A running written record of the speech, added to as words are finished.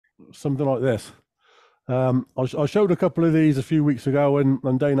something like this. I showed a couple of these a few weeks ago,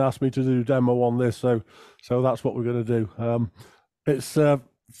 and Dane asked me to do a demo on this, so that's what we're going to do. It's a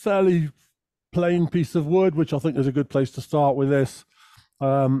fairly plain piece of wood, which I think is a good place to start with this.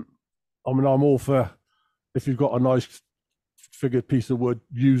 I mean, I'm all for, if you've got a nice figured piece of wood,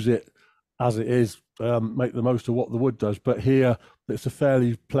 use it as it is, make the most of what the wood does. But here, it's a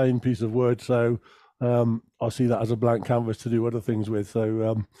fairly plain piece of wood, so I see that as a blank canvas to do other things with.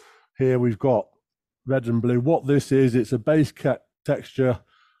 So here we've got red and blue. What this is, it's a base texture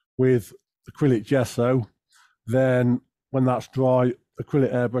with acrylic gesso. Then when that's dry,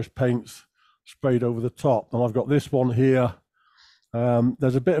 acrylic airbrush paints sprayed over the top. And I've got this one here.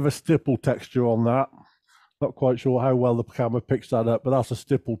 There's a bit of a stipple texture on that. Not quite sure how well the camera picks that up, but that's a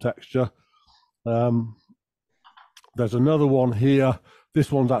stipple texture. There's another one here.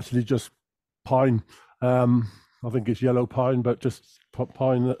 This one's actually just pine. I think it's yellow pine, but just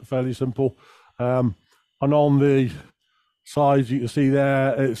pine, fairly simple. And on the sides, you can see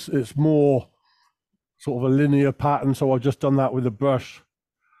there, it's more sort of a linear pattern. So I've just done that with a brush,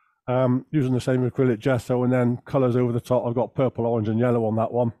 using the same acrylic gesso, and then colors over the top. I've got purple, orange, and yellow on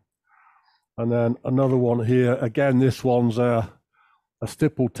that one. And then another one here. Again, this one's a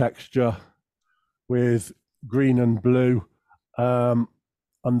stipple texture with green and blue. And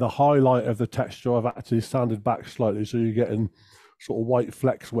the highlight of the texture, I've actually sanded back slightly, so you're getting sort of white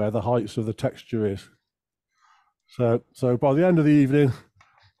flecks where the heights of the texture is. So by the end of the evening,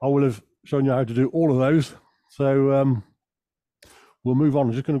 I will have shown you how to do all of those. So we'll move on.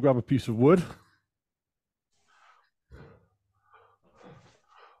 I'm just going to grab a piece of wood.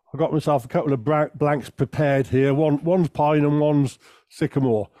 I got myself a couple of blanks prepared here. One's pine and one's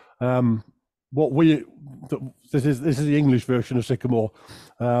sycamore. This is the English version of sycamore,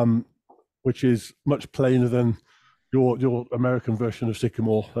 which is much plainer than your American version of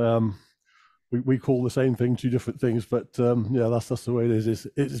sycamore. We call the same thing two different things, but yeah, that's the way it is.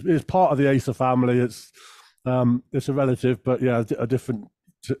 It's part of the Acer family. It's a relative, but yeah, a different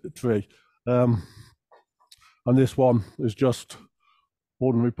tree. And this one is just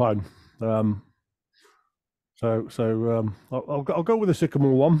ordinary pine. I'll go with the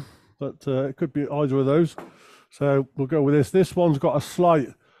sycamore one, but it could be either of those. So we'll go with this. This one's got a slight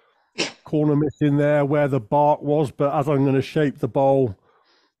corner miss in there where the bark was, but as I'm going to shape the bowl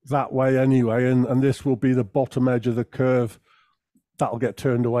that way anyway, and this will be the bottom edge of the curve, that'll get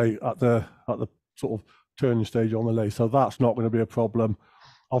turned away at the sort of turning stage on the lathe. So that's not going to be a problem.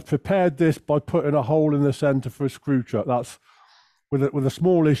 I've prepared this by putting a hole in the center for a screw chuck. That's with a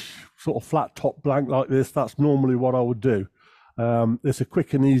smallish sort of flat top blank like this, that's normally what I would do. It's a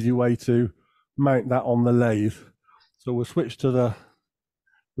quick and easy way to mount that on the lathe. So we'll switch to the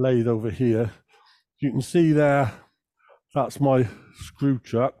lathe over here. You can see there, that's my screw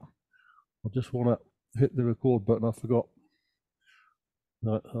chuck. I just want to hit the record button. I forgot.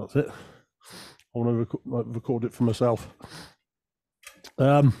 No, that's it. I want to record it for myself.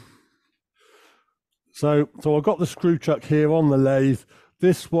 So I've got the screw chuck here on the lathe.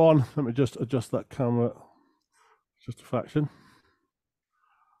 This one, let me just adjust that camera just a fraction.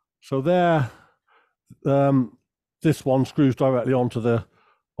 So there, this one screws directly onto the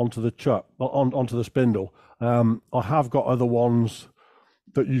chuck, onto the spindle. I have got other ones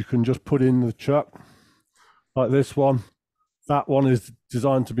that you can just put in the chuck, like this one. That one is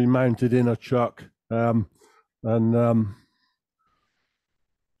designed to be mounted in a chuck, and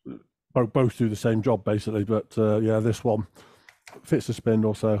both do the same job basically. But yeah, this one fits the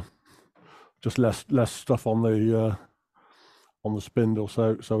spindle, so just less stuff on the spindle.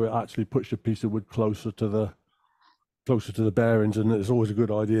 So it actually puts your piece of wood closer to the bearings, and it's always a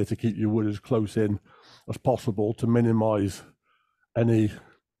good idea to keep your wood as close in as possible to minimize any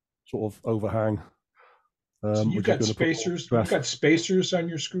sort of overhang. So you've got spacers. You've got spacers on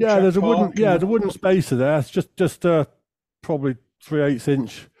your screw. Yeah, there's a wooden. Yeah, the wooden spacer there. It's just probably 3/8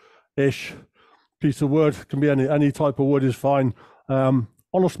 inch ish piece of wood. Can be any type of wood is fine. On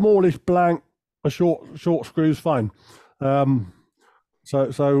a smallish blank, a short screw is fine. I mean,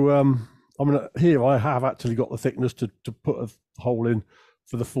 here I have actually got the thickness to put a hole in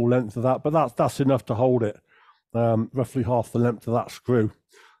for the full length of that, but that's enough to hold it, roughly half the length of that screw.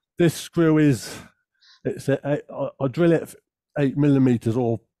 This screw I drill it 8mm,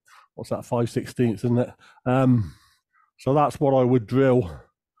 or what's that, 5/16, isn't it? So that's what I would drill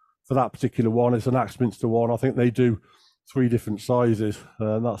for that particular one. It's an Axminster one. I think they do 3 different sizes,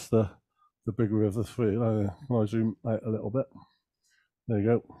 and that's the bigger of the 3. Can I zoom out a little bit? There you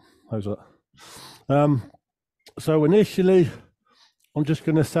go. How's that? So initially, I'm just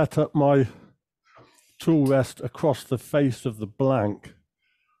going to set up my tool rest across the face of the blank.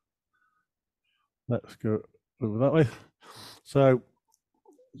 let's go over that way. So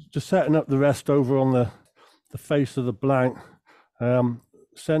just setting up the rest over on the face of the blank.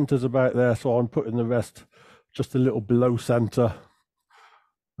 Center's about there, so I'm putting the rest just a little below center.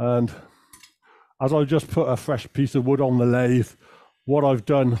 And as I just put a fresh piece of wood on the lathe, what I've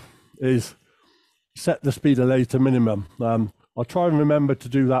done is set the speed of lathe to minimum. I'll try and remember to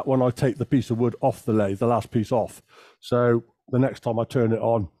do that when I take the piece of wood off the lathe, the last piece off. So the next time I turn it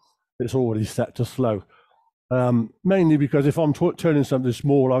on, it's already set to slow. Mainly because if I'm turning something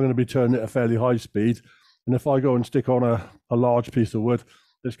small, I'm going to be turning it at a fairly high speed. And if I go and stick on a large piece of wood,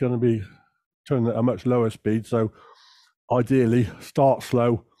 it's going to be turning at a much lower speed. So ideally, start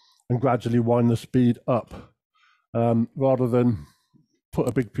slow and gradually wind the speed up, rather than put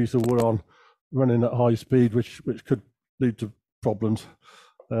a big piece of wood on running at high speed, which could lead to problems.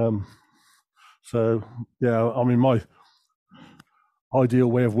 So yeah, I mean, my ideal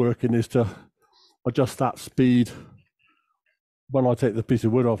way of working is to adjust that speed when I take the piece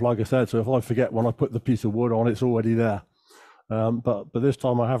of wood off, like I said. So if I forget when I put the piece of wood on, it's already there. But this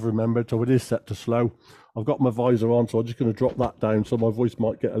time I have remembered, so it is set to slow. I've got my visor on, so I'm just going to drop that down, so my voice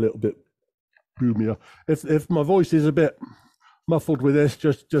might get a little bit boomier. If my voice is a bit muffled with this,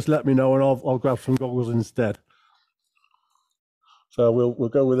 just let me know, and I'll grab some goggles instead. So we'll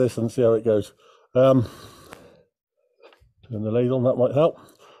go with this and see how it goes. Turn the lathe on, that might help.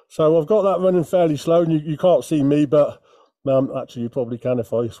 So I've got that running fairly slow, and you can't see me, but actually you probably can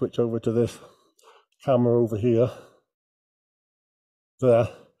if I switch over to this camera over here. There.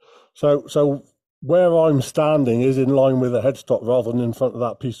 So where I'm standing is in line with the headstock rather than in front of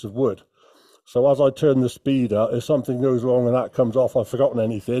that piece of wood. So as I turn the speed up, if something goes wrong and that comes off, I've forgotten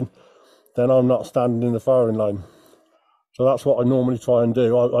anything, then I'm not standing in the firing line. So that's what I normally try and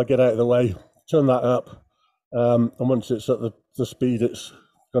do. I get out of the way, turn that up, and once it's at the speed it's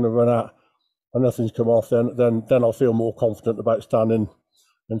going to run at and nothing's come off, then I'll feel more confident about standing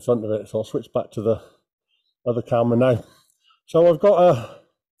in front of it. So I'll switch back to the other camera now. So I've got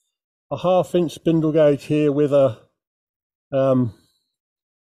a 1/2 inch spindle gauge here with a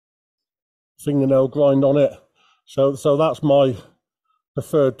fingernail grind on it. So that's my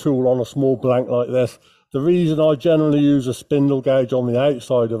preferred tool on a small blank like this. The reason I generally use a spindle gauge on the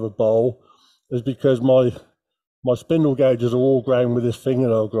outside of a bowl is because my spindle gauges are all ground with this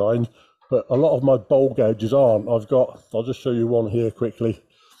fingernail grind, but a lot of my bowl gauges aren't. I'll just show you one here quickly.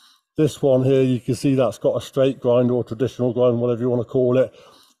 This one here, you can see that's got a straight grind or traditional grind, whatever you want to call it.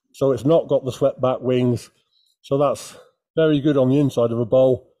 So it's not got the swept back wings. So that's very good on the inside of a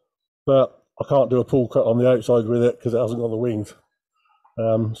bowl, but I can't do a pull cut on the outside with it because it hasn't got the wings.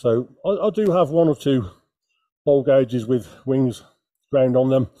 So I do have 1 or 2 bowl gauges with wings ground on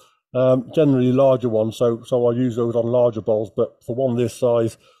them, generally larger ones. So I use those on larger bowls, but for one this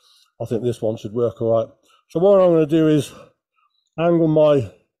size, I think this one should work all right. So what I'm going to do is angle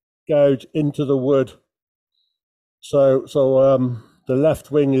my gouge into the wood. So the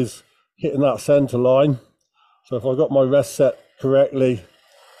left wing is hitting that center line. So if I got my rest set correctly,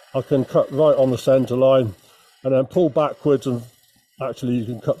 I can cut right on the center line and then pull backwards, and actually you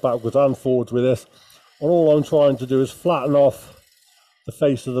can cut backwards and forwards with this. And all I'm trying to do is flatten off the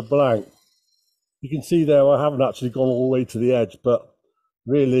face of the blank. You can see there I haven't actually gone all the way to the edge, but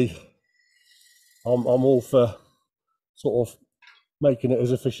really I'm all for sort of making it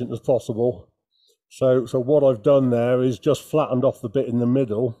as efficient as possible. So what I've done there is just flattened off the bit in the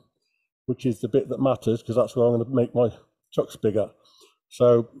middle, which is the bit that matters, because that's where I'm going to make my chucks bigger.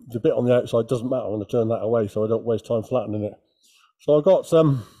 So the bit on the outside doesn't matter. I'm going to turn that away so I don't waste time flattening it. So I've got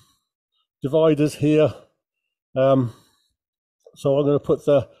some dividers here. So I'm going to put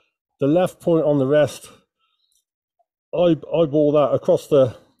the left point on the rest, eyeball that across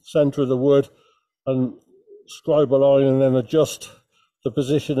the center of the wood and scribe a line, and then adjust the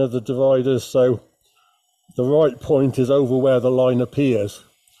position of the dividers so the right point is over where the line appears.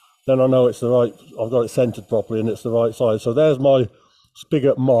 Then I know it's the right, I've got it centered properly and it's the right size. So there's my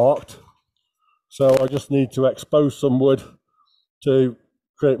spigot marked. So I just need to expose some wood to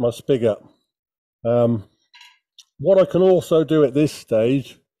create my spigot. What I can also do at this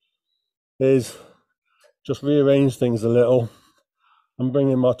stage is just rearrange things a little and bring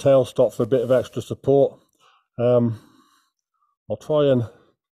in my tailstock for a bit of extra support. I'll try and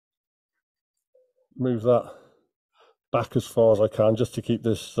move that back as far as I can just to keep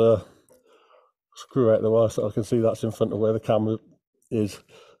this screw out of the way so I can see that's in front of where the camera is.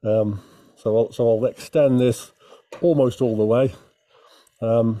 So I'll extend this almost all the way.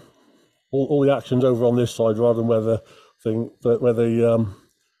 All the action's over on this side rather than where the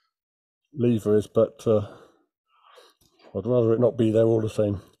lever is, but I'd rather it not be there all the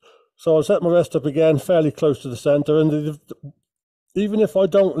same. So I set my rest up again fairly close to the center, and even if I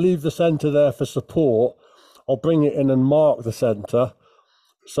don't leave the center there for support, I'll bring it in and mark the center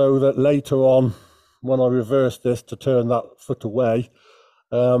so that later on, when I reverse this to turn that foot away,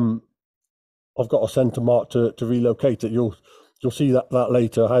 I've got a center mark to relocate it. You'll see that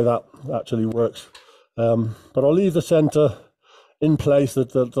later, how that actually works. But I'll leave the center in place,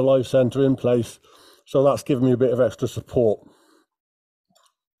 the live center in place, so that's giving me a bit of extra support.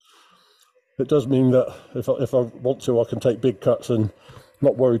 It does mean that if I want to, I can take big cuts and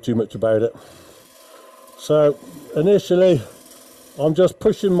not worry too much about it. So initially, I'm just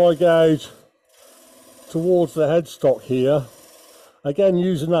pushing my gouge towards the headstock here. Again,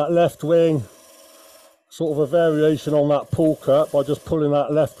 using that left wing, sort of a variation on that pull cut by just pulling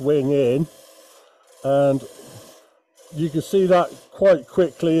that left wing in. And you can see that quite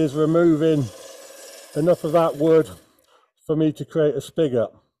quickly is removing enough of that wood for me to create a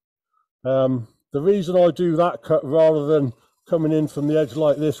spigot. The reason I do that cut rather than coming in from the edge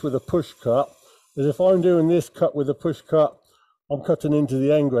like this with a push cut is if I'm doing this cut with a push cut, I'm cutting into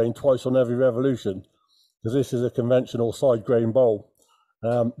the end grain twice on every revolution, because this is a conventional side grain bowl.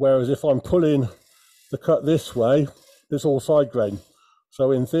 Whereas if I'm pulling the cut this way, it's all side grain.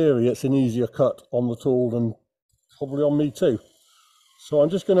 So in theory, it's an easier cut on the tool and probably on me too. So I'm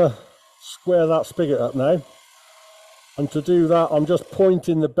just going to square that spigot up now. And to do that, I'm just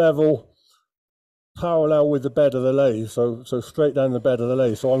pointing the bevel parallel with the bed of the lathe, so straight down the bed of the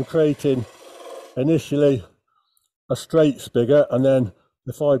lathe. So I'm creating initially a straight spigot, and then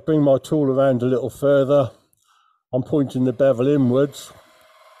if I bring my tool around a little further, I'm pointing the bevel inwards,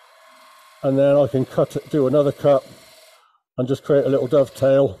 and then I can do another cut and just create a little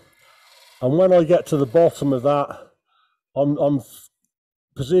dovetail. And when I get to the bottom of that, I'm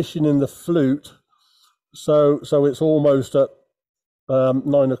positioning the flute so it's almost at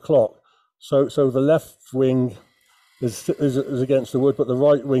 9 o'clock. So the left wing is against the wood, but the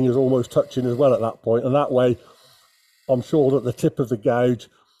right wing is almost touching as well at that point. And that way, I'm sure that the tip of the gouge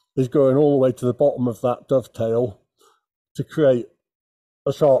is going all the way to the bottom of that dovetail to create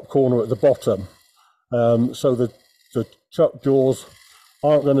a sharp corner at the bottom. So the chuck jaws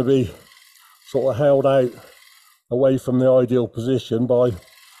aren't going to be sort of held out away from the ideal position by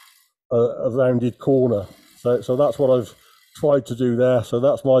a rounded corner. So that's what I've tried to do there. So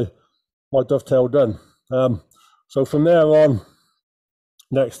that's my dovetail done. So from there on,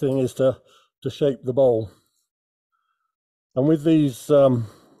 next thing is to shape the bowl. And with these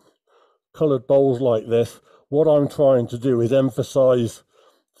coloured bowls like this, what I'm trying to do is emphasize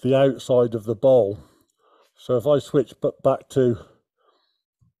the outside of the bowl. So if I switch back to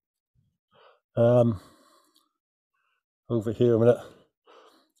over here a minute,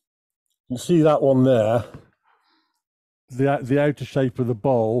 you see that one there, the outer shape of the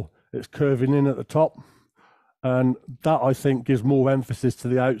bowl, it's curving in at the top, and that I think gives more emphasis to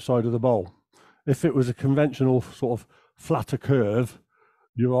the outside of the bowl. If it was a conventional sort of flatter curve,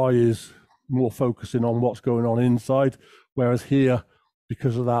 your eye is more focusing on what's going on inside, whereas here,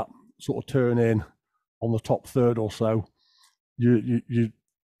 because of that sort of turn in on the top third or so,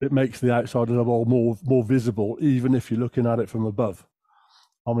 it makes the outside of the bowl more visible, even if you're looking at it from above.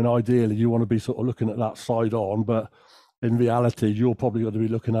 I mean, ideally, you want to be sort of looking at that side on, but in reality, you're probably going to be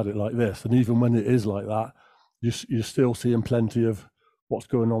looking at it like this. And even when it is like that, you're still seeing plenty of what's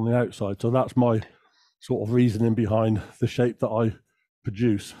going on the outside. So that's my sort of reasoning behind the shape that I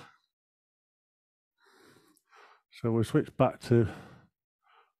produce. So we'll switch back to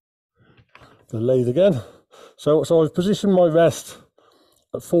the lathe again. So I've positioned my rest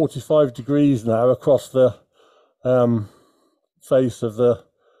at 45 degrees now across the face of the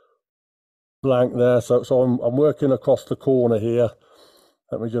blank there. So I'm working across the corner here.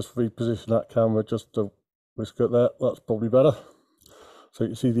 Let me just reposition that camera just to whisk it there. That's probably better. So you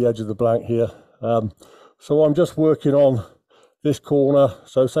can see the edge of the blank here. So I'm just working on this corner.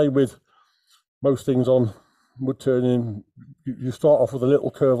 So say with most things on wood turning, you start off with a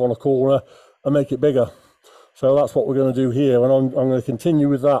little curve on a corner and make it bigger. So that's what we're going to do here, and I'm going to continue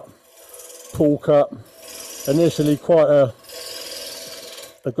with that pull cut. Initially quite a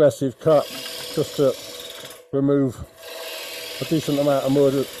aggressive cut, just to remove a decent amount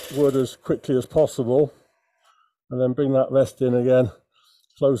of wood as quickly as possible, and then bring that rest in again,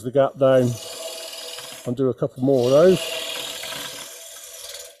 close the gap down, and do a couple more of those.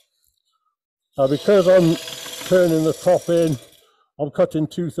 Now, because I'm turning the top in, I'm cutting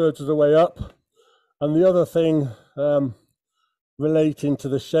 2/3 of the way up. And the other thing relating to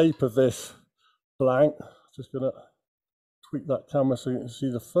the shape of this blank, just going to tweak that camera so you can see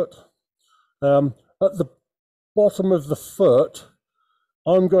the foot. At the bottom of the foot,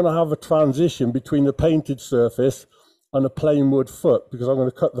 I'm going to have a transition between the painted surface and a plain wood foot, because I'm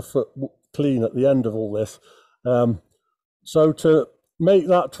going to cut the foot clean at the end of all this. So to make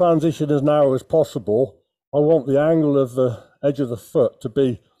that transition as narrow as possible, I want the angle of the edge of the foot to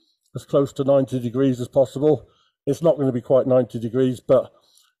be as close to 90 degrees as possible. It's not going to be quite 90 degrees, but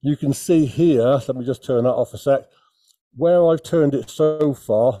you can see here, let me just turn that off a sec, where I've turned it so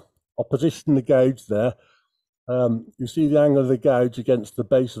far, I'll position the gouge there. You see the angle of the gouge against the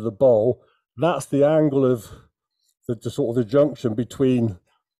base of the bowl. That's the angle of the sort of the junction between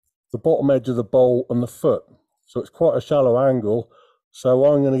the bottom edge of the bowl and the foot. So it's quite a shallow angle. So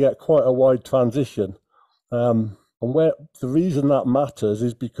I'm going to get quite a wide transition. And where the reason that matters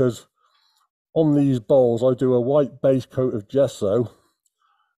is because on these bowls, I do a white base coat of gesso,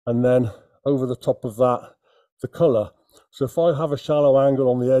 and then over the top of that, the color. So if I have a shallow angle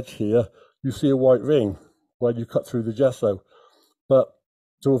on the edge here, you see a white ring where you cut through the gesso. But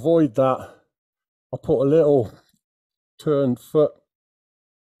to avoid that, I put a little turned foot,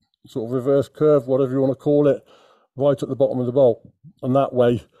 sort of reverse curve, whatever you want to call it, right at the bottom of the bowl. And that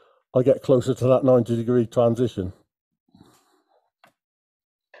way I get closer to that 90-degree transition.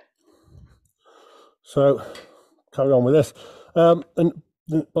 So carry on with this. And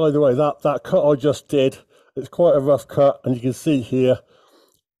by the way, that cut I just did, it's quite a rough cut, and you can see here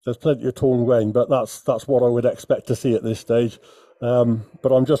there's plenty of torn grain, but that's what I would expect to see at this stage.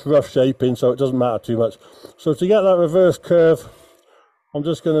 But I'm just rough shaping, so it doesn't matter too much. So to get that reverse curve, I'm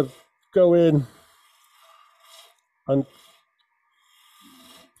just going to go in and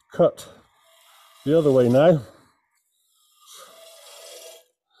cut the other way now.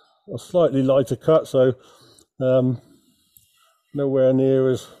 A slightly lighter cut, so nowhere near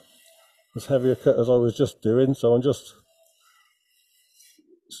as heavy a cut as I was just doing. So I'm just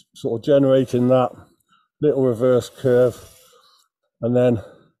sort of generating that little reverse curve, and then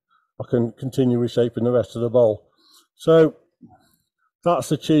I can continue reshaping the rest of the bowl. So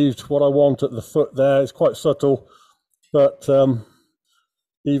that's achieved what I want at the foot there. It's quite subtle, but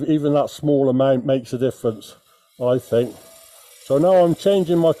even that small amount makes a difference, I think. So now I'm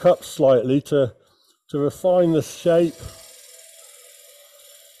changing my cup slightly to refine the shape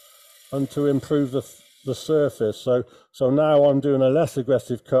and to improve the surface. So now I'm doing a less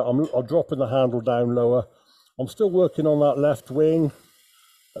aggressive cut. I'm dropping the handle down lower. I'm still working on that left wing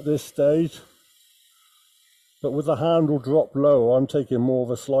at this stage, but with the handle dropped lower, I'm taking more of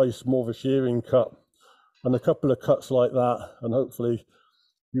a slice, more of a shearing cut, and a couple of cuts like that, and hopefully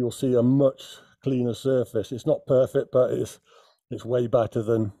you'll see a much cleaner surface. It's not perfect, but it's way better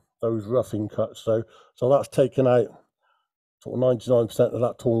than those roughing cuts. So that's taken out sort of 99% of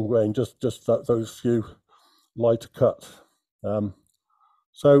that torn grain, just those few lighter cuts.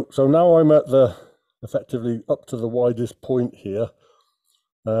 So now I'm at effectively up to the widest point here.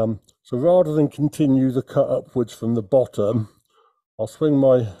 So rather than continue the cut upwards from the bottom, I'll swing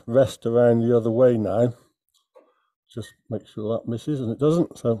my rest around the other way now. Just make sure that misses, and it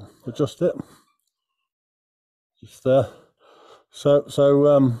doesn't, so adjust it. Just there. So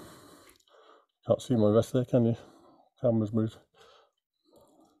can't see my rest there, can you? Camera's moved.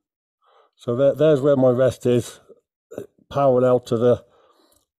 So there's where my rest is, parallel to the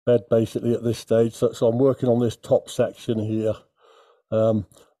bed basically at this stage. So I'm working on this top section here.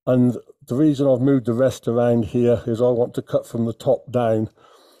 And the reason I've moved the rest around here is I want to cut from the top down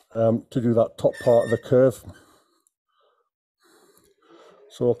to do that top part of the curve.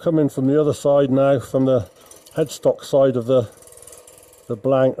 So I'll come in from the other side now, from the headstock side of the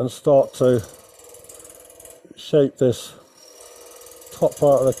blank, and start to shape this top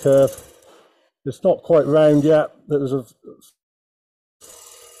part of the curve. It's not quite round yet. There was a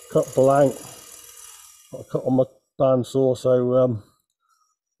cut blank, I cut on my bandsaw, so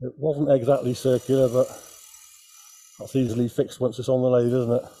it wasn't exactly circular, but that's easily fixed once it's on the lathe,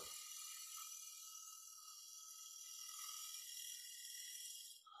 isn't it?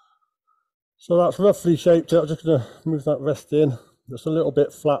 So that's roughly shaped it. I'm just going to move that rest in. It's a little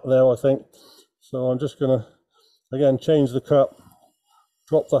bit flat there, I think. So I'm just going to, again, change the cut,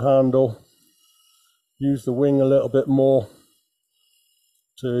 drop the handle, use the wing a little bit more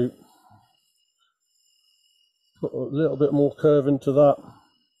to put a little bit more curve into that.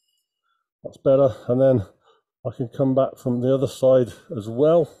 That's better. And then I can come back from the other side as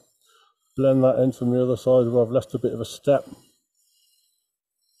well, blend that in from the other side where I've left a bit of a step.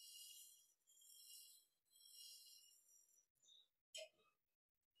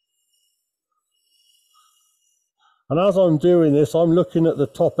 And as I'm doing this, I'm looking at the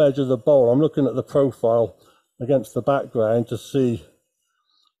top edge of the bowl. I'm looking at the profile against the background to see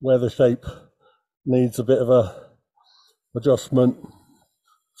where the shape needs a bit of a adjustment.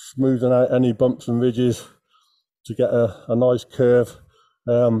 smoothing out any bumps and ridges to get a nice curve.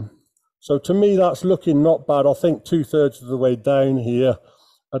 So to me, that's looking not bad. I think 2/3 of the way down here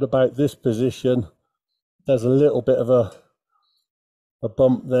at about this position, there's a little bit of a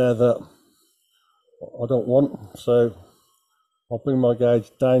bump there that I don't want. So I'll bring my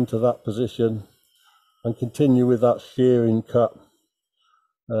gauge down to that position and continue with that shearing cut.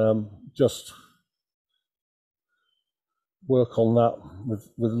 Just work on that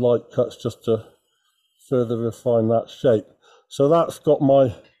with light cuts just to further refine that shape. So that's got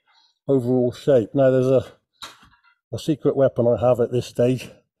my overall shape. Now there's a secret weapon I have at this stage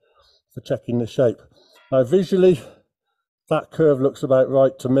for checking the shape. Now visually, that curve looks about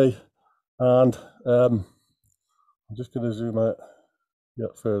right to me, and I'm just going to zoom out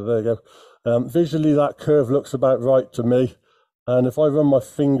yet further. There you go. Visually, that curve looks about right to me, and if I run my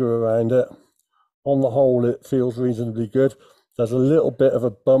finger around it, on the whole, it feels reasonably good. There's a little bit of a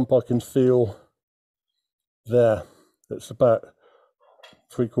bump I can feel there. It's about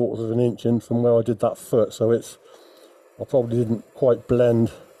 3/4 of an inch in from where I did that foot, so I probably didn't quite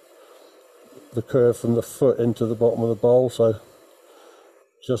blend the curve from the foot into the bottom of the bowl, so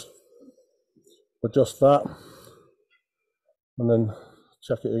just adjust that and then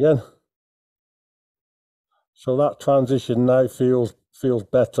check it again. So that transition now feels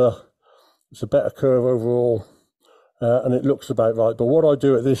better. It's a better curve overall, and it looks about right. But what I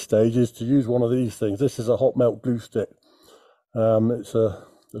do at this stage is to use one of these things. This is a hot melt glue stick.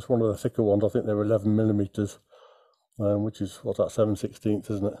 It's one of the thicker ones. I think they're 11mm, which is, what's that, 7/16,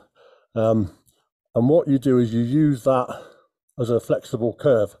 isn't it? And what you do is you use that as a flexible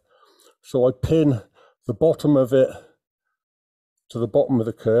curve. So I pin the bottom of it to the bottom of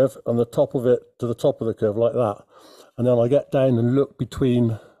the curve and the top of it to the top of the curve like that. And then I get down and look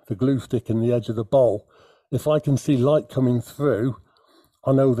between the glue stick and the edge of the bowl. If I can see light coming through,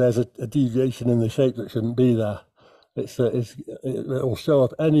 I know there's a deviation in the shape that shouldn't be there. It'll show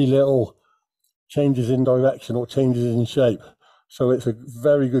up any little changes in direction or changes in shape. So it's a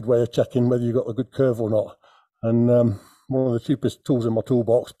very good way of checking whether you've got a good curve or not. And one of the cheapest tools in my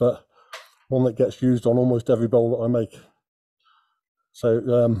toolbox, but one that gets used on almost every bowl that I make. So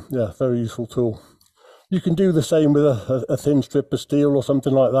yeah, very useful tool. You can do the same with a thin strip of steel or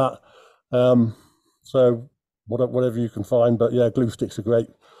something like that. So whatever you can find, but yeah, glue sticks are great.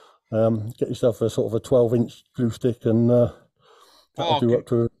 Get yourself a sort of a 12-inch glue stick, and that'll do up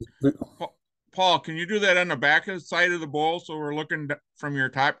to. Paul, can you do that on the back of the side of the bowl so we're looking from your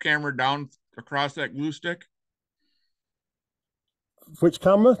top camera down across that glue stick? Which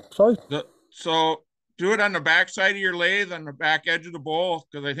camera? Sorry. So do it on the back side of your lathe, on the back edge of the bowl,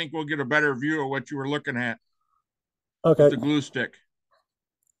 because I think we'll get a better view of what you were looking at. Okay. With the glue stick.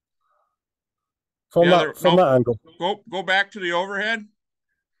 From that angle. Go back to the overhead.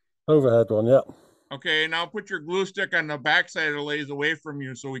 Overhead one, yeah. Okay, now put your glue stick on the back side of the lathe away from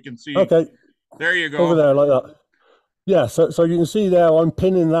you so we can see. Okay. There you go. Over there like that. Yeah, so you can see there I'm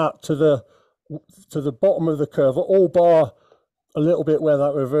pinning that to the bottom of the curve, all bar a little bit where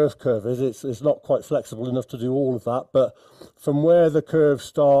that reverse curve is. It's not quite flexible enough to do all of that, but from where the curve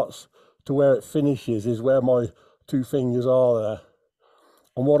starts to where it finishes is where my two fingers are there.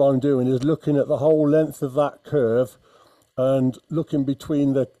 And what I'm doing is looking at the whole length of that curve and looking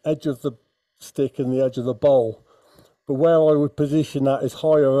between the edge of the stick and the edge of the bowl. But where I would position that is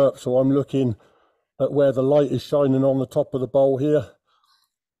higher up, so I'm looking at where the light is shining on the top of the bowl here.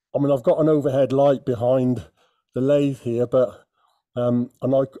 I mean, I've have an overhead light behind the lathe here, but and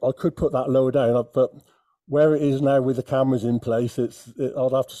I could put that lower down, but where it is now with the cameras in place,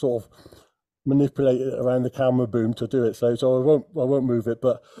 I'd have to sort of manipulate it around the camera boom to do it. So I won't move it,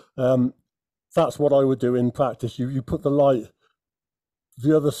 but that's what I would do in practice. You put the light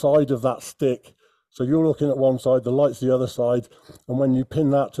the other side of that stick, so you're looking at one side, the light's the other side, and when you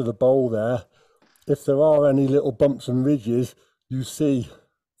pin that to the bowl there, if there are any little bumps and ridges, you see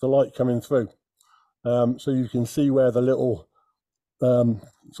the light coming through. So you can see where the little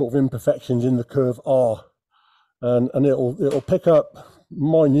sort of imperfections in the curve are, and it'll pick up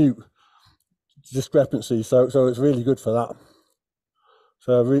minute discrepancies. So it's really good for that.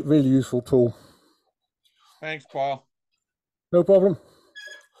 So really useful tool. Thanks, Paul. No problem.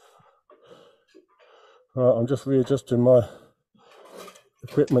 All right, I'm just readjusting my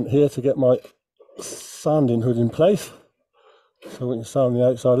equipment here to get my sanding hood in place, so we can sand the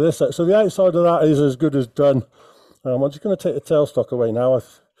outside of this. So the outside of that is as good as done. I'm just going to take the tailstock away now.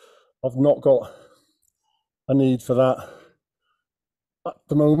 I've not got a need for that at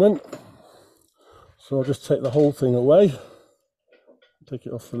the moment, so I'll just take the whole thing away, take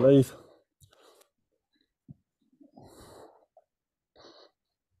it off the lathe.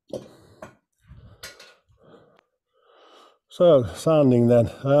 So sanding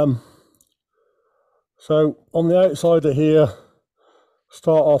then. So on the outside of here,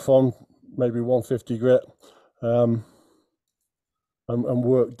 start off on maybe 150 grit and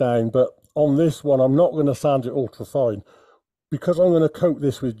work down. But on this one, I'm not going to sand it ultra fine because I'm going to coat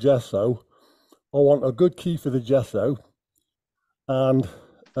this with gesso. I want a good key for the gesso and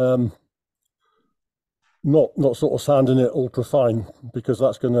not sort of sanding it ultra fine because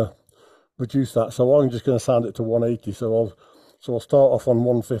that's going to reduce that. So I'm just going to sand it to 180. So I'll start off on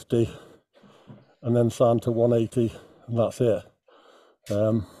 150 and then sand to 180, and that's it.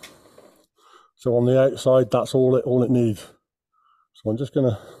 So on the outside, that's all it needs. So I'm just going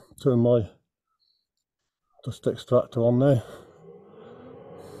to turn my dust extractor on now.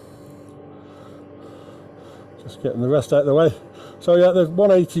 Just getting the rest out of the way. So yeah, there's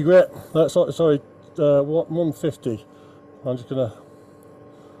 180 grit. Sorry, 150. I'm just going to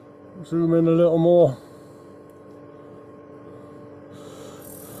zoom in a little more.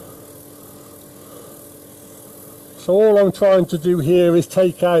 So all I'm trying to do here is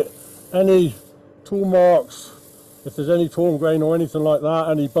take out any tool marks, if there's any torn grain or anything like that,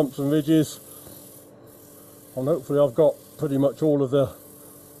 any bumps and ridges. And hopefully I've got pretty much all of the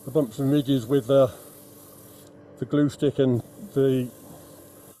bumps and ridges with the glue stick and the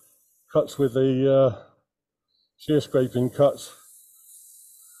cuts with the shear scraping cuts,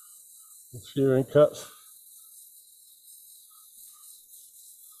 shearing cuts.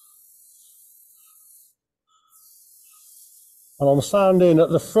 And I'm sanding at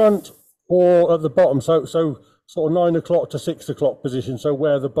the front or at the bottom, so sort of 9 o'clock to 6 o'clock position, so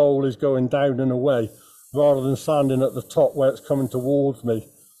where the bowl is going down and away, rather than sanding at the top where it's coming towards me.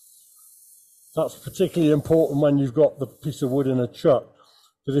 That's particularly important when you've got the piece of wood in a chuck,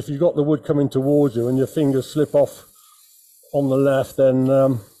 because if you've got the wood coming towards you and your fingers slip off on the left, then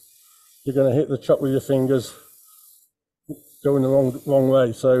you're going to hit the chuck with your fingers going the wrong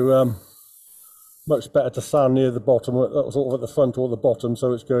way. So much better to sand near the bottom, sort of at the front or the bottom,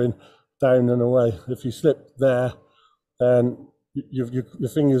 so it's going down and away. If you slip there, then your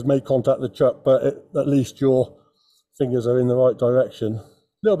fingers may contact the chuck, but at least your fingers are in the right direction. A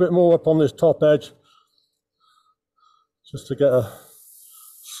little bit more up on this top edge, just to get a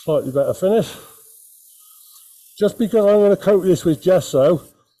slightly better finish. Just because I'm going to coat this with gesso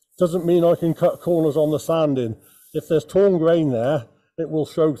doesn't mean I can cut corners on the sanding. If there's torn grain there, it will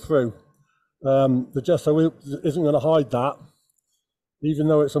show through. The gesso isn't going to hide that, even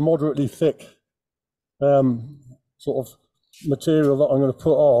though it's a moderately thick sort of material that I'm going to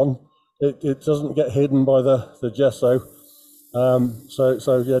put on. It doesn't get hidden by the gesso.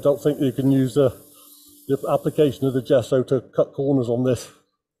 So yeah, don't think you can use the application of the gesso to cut corners on this.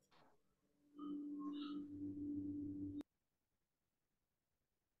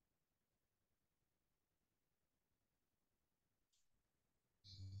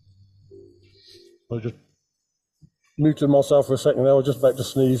 I just muted myself for a second there. I was just about to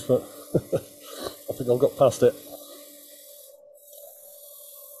sneeze, but I think I've got past it.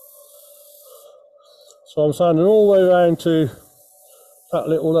 So I'm sanding all the way around to that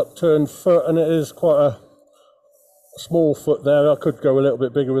little upturned foot, and it is quite a small foot there. I could go a little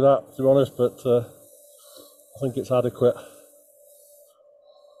bit bigger with that, to be honest, but I think it's adequate.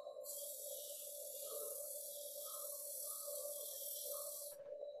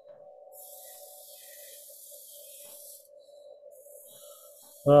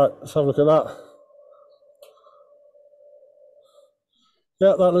 All right, let's have a look at that.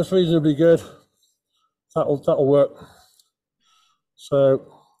 Yeah, that looks reasonably good. That'll work. So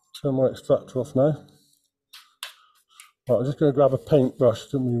turn my extractor off now. Right, I'm just going to grab a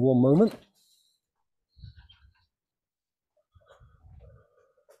paintbrush. Give me one moment.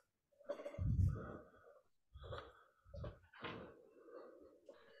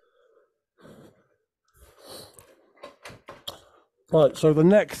 Right, so the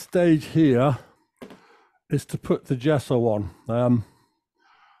next stage here is to put the gesso on.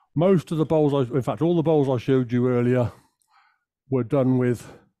 Most of the bowls, in fact, all the bowls I showed you earlier were done with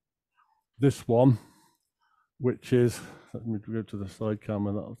this one, which is, let me go to the side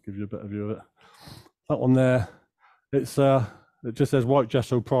camera, that'll give you a better view of it. That one there, it just says white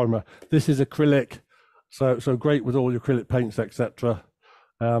gesso primer. This is acrylic, so great with all your acrylic paints, etc.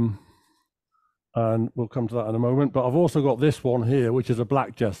 And we'll come to that in a moment. But I've also got this one here, which is a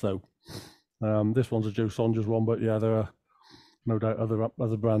black gesso. This one's a Joe Saunders one, but yeah, there are no doubt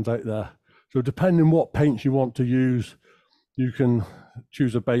other brands out there. So depending what paints you want to use, you can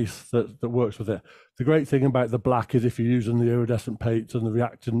choose a base that works with it. The great thing about the black is if you're using the iridescent paints and the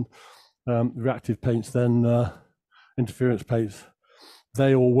reactive paints, then interference paints,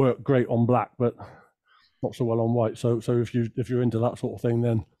 they all work great on black. But not so well on white. So if you're into that sort of thing,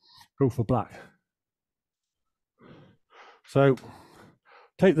 then go for black. So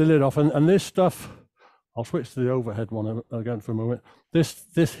take the lid off, and this stuff, I'll switch to the overhead one again for a moment.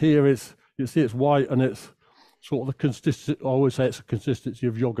 This here is, you see it's white, and it's sort of the consistency, I always say it's the consistency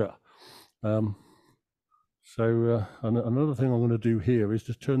of yogurt. And another thing I'm going to do here is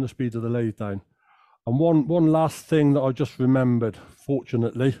just turn the speed of the lathe down. And one last thing that I just remembered,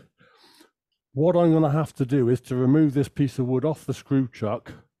 fortunately, what I'm going to have to do is to remove this piece of wood off the screw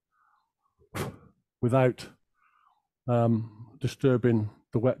chuck without disturbing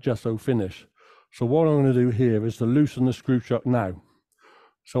the wet gesso finish. So what I'm going to do here is to loosen the screw chuck now.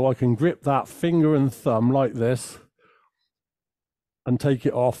 So I can grip that finger and thumb like this and take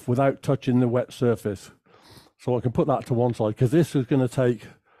it off without touching the wet surface. So I can put that to one side, because this is going to take,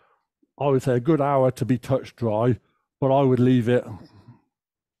 I would say, a good hour to be touch dry, but I would leave it,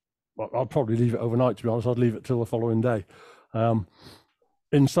 well, I'd probably leave it overnight, to be honest. I'd leave it till the following day.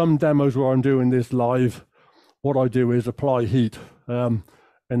 In some demos where I'm doing this live, what I do is apply heat in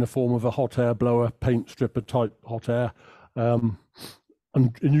the form of a hot air blower, paint stripper type hot air. And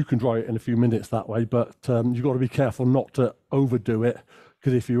you can dry it in a few minutes that way, but you've got to be careful not to overdo it,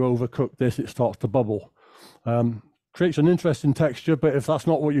 because if you overcook this, it starts to bubble. Creates an interesting texture, but if that's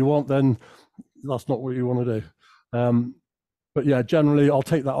not what you want, then that's not what you want to do. But yeah, generally I'll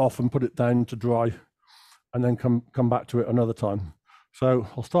take that off and put it down to dry, and then come back to it another time. So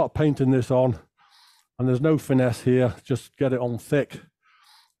I'll start painting this on, and there's no finesse here, just get it on thick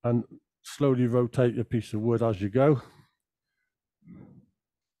and slowly rotate your piece of wood as you go.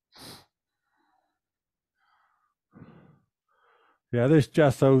 Yeah, this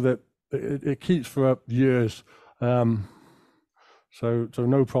gesso, that it keeps for years, so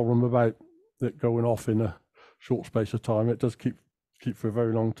no problem about it going off in a short space of time. It does keep for a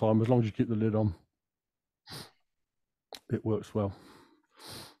very long time, as long as you keep the lid on. It works well.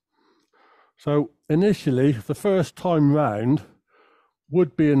 So initially, the first time round,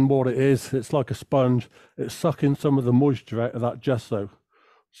 wood being what it is, it's like a sponge. It's sucking some of the moisture out of that gesso.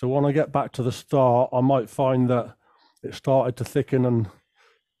 So when I get back to the start, I might find that it started to thicken and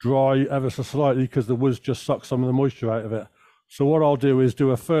dry ever so slightly, because the wood's just sucked some of the moisture out of it. So what I'll do is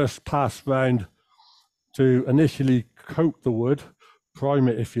do a first pass round to initially coat the wood, prime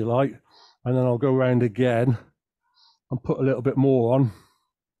it if you like, and then I'll go around again and put a little bit more on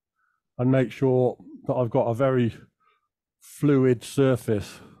and make sure that I've got a very fluid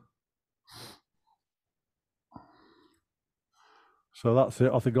surface. So that's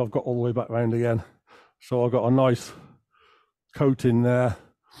it. I think I've got all the way back round again. So I've got a nice coating there.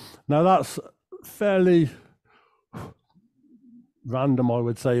 Now that's fairly random, I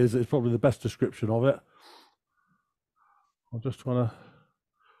would say, is probably the best description of it. I just want to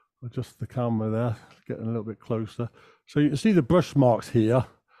adjust the camera there, getting a little bit closer. So you can see the brush marks here.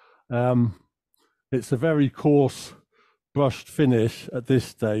 It's a very coarse brushed finish at this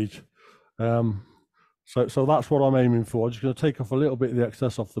stage. So that's what I'm aiming for. I'm just going to take off a little bit of the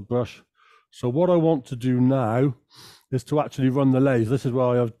excess off the brush. So what I want to do now is to actually run the lathe. This is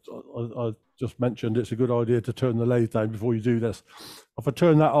why I just mentioned it's a good idea to turn the lathe down before you do this. If I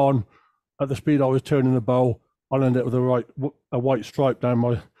turn that on at the speed I was turning the bowl, I'll end up with a white stripe down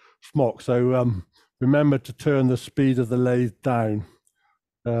my smock. So remember to turn the speed of the lathe down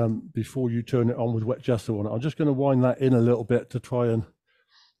before you turn it on with wet gesso on it. I'm just going to wind that in a little bit to try and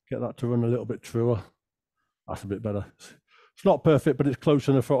get that to run a little bit truer. That's a bit better. It's not perfect, but it's close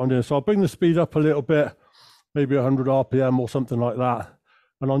enough for what I'm doing. So I'll bring the speed up a little bit, maybe 100 RPM or something like that.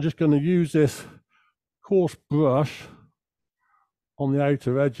 And I'm just going to use this coarse brush on the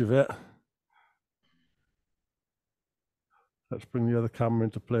outer edge of it. Let's bring the other camera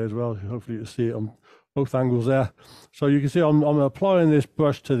into play as well. Hopefully you can see it on both angles there. So you can see I'm applying this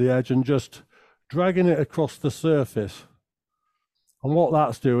brush to the edge and just dragging it across the surface. And what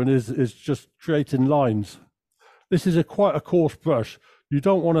that's doing is just creating lines. This is quite a coarse brush. You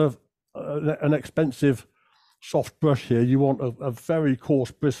don't want an expensive soft brush here. You want a very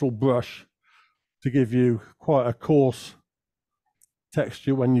coarse bristle brush to give you quite a coarse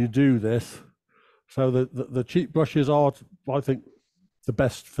texture when you do this. So the cheap brushes are, I think, the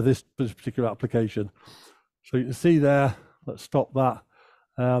best for this particular application. So you can see there, let's stop that.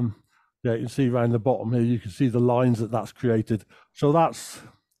 Yeah, you can see around the bottom here, you can see the lines that's created. So that's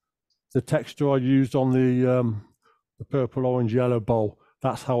the texture I used on the purple, orange, yellow bowl.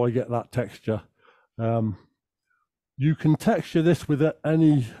 That's how I get that texture. You can texture this with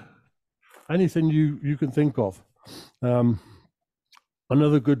anything you can think of.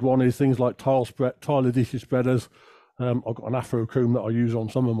 Another good one is things like tile adhesive spreaders. I've got an Afro chrome that I use on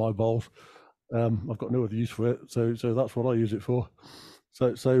some of my bowls. I've got no other use for it, so that's what I use it for.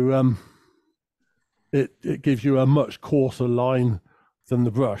 So it gives you a much coarser line than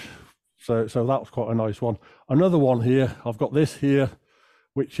the brush. So that was quite a nice one. Another one here, I've got this here,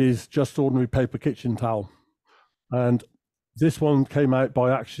 which is just ordinary paper kitchen towel. And this one came out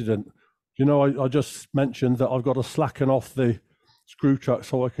by accident. You know, I just mentioned that I've got to slacken off the screw chuck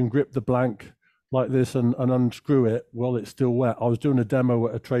so I can grip the blank like this and unscrew it while it's still wet. I was doing a demo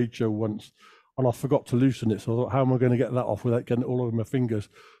at a trade show once and I forgot to loosen it. So I thought, how am I going to get that off without getting it all over my fingers?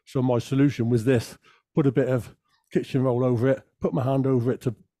 So my solution was this: put a bit of kitchen roll over it, put my hand over it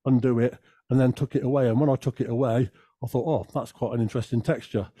to undo it, and then took it away. And when I took it away, I thought, oh, that's quite an interesting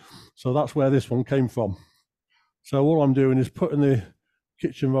texture. So that's where this one came from. So all I'm doing is putting the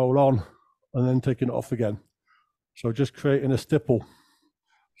kitchen roll on and then taking it off again. So just creating a stipple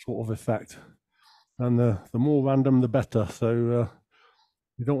sort of effect. And the more random, the better. So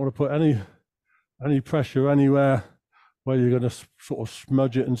you don't want to put any pressure anywhere where you're going to sort of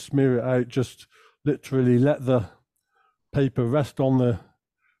smudge it and smear it out. Just literally let the paper rest on the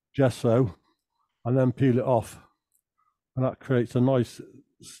gesso and then peel it off. And that creates a nice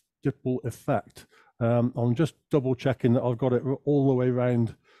stipple effect. I'm just double checking that I've got it all the way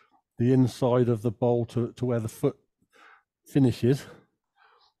around the inside of the bowl to where the foot finishes.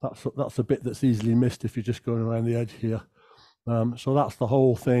 That's a bit that's easily missed if you're just going around the edge here. So that's the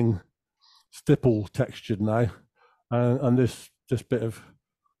whole thing stipple textured now. And this bit of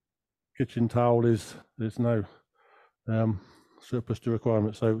kitchen towel is now surplus to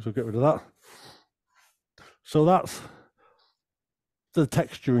requirement, so get rid of that. So that's the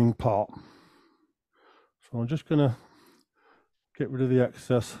texturing part. So I'm just going to get rid of the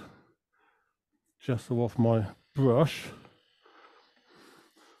excess gesso off my brush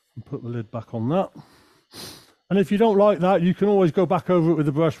and put the lid back on that. And if you don't like that, you can always go back over it with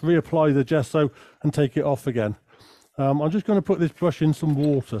the brush, reapply the gesso and take it off again. I'm just going to put this brush in some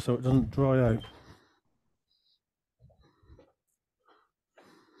water so it doesn't dry out.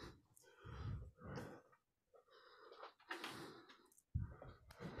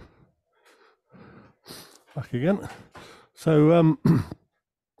 Back again. So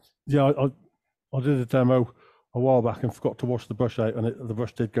yeah, I did a demo a while back and forgot to wash the brush out, and the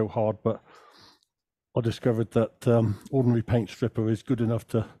brush did go hard, but I discovered that ordinary paint stripper is good enough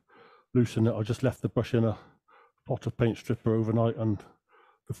to loosen it. I just left the brush in a pot of paint stripper overnight, and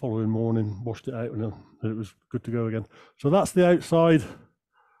the following morning washed it out and it was good to go again. So that's the outside.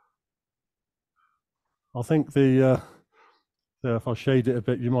 I think if I shade it a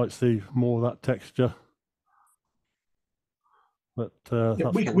bit, you might see more of that texture. But yeah,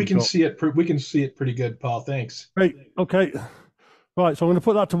 we can see it. We can see it pretty good, Paul. Thanks. Great. Okay. Right. So I'm going to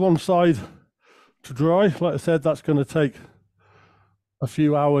put that to one side to dry. Like I said, that's going to take a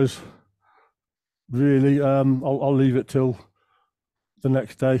few hours. Really, I'll leave it till the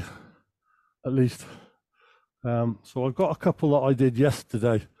next day, at least. So I've got a couple that I did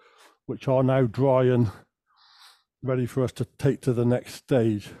yesterday, which are now dry and ready for us to take to the next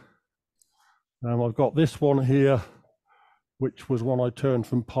stage. I've got this one here, which was one I turned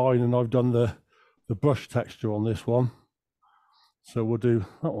from pine, and I've done the brush texture on this one. So we'll do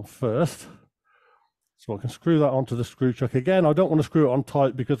that one first. So I can screw that onto the screw chuck. Again, I don't want to screw it on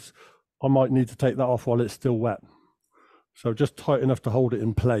tight because I might need to take that off while it's still wet. So just tight enough to hold it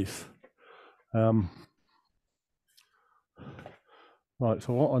in place. Right,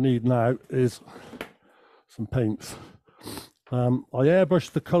 so what I need now is some paints. I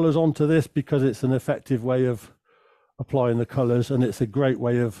airbrushed the colours onto this because it's an effective way of applying the colours, and it's a great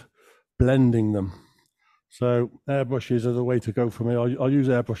way of blending them. So airbrushes are the way to go for me. I use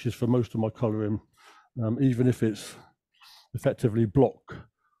airbrushes for most of my colouring, even if it's effectively block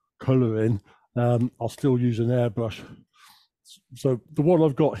colouring. I'll still use an airbrush. So the one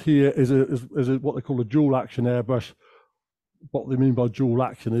I've got here is what they call a dual action airbrush. What they mean by dual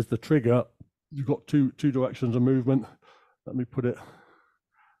action is the trigger. You've got two directions of movement. Let me put it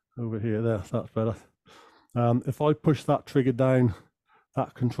over here. There, that's better. If I push that trigger down,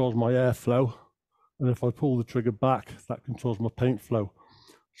 that controls my airflow. And if I pull the trigger back, that controls my paint flow.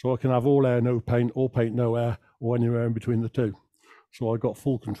 So I can have all air, no paint, or paint, no air, or anywhere in between the two. So I got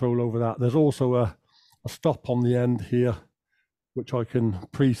full control over that. There's also a stop on the end here, which I can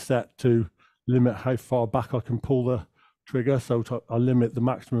preset to limit how far back I can pull the trigger. So I limit the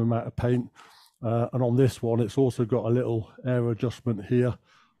maximum amount of paint. And on this one, it's also got a little air adjustment here,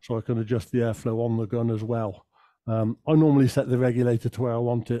 so I can adjust the airflow on the gun as well. I normally set the regulator to where I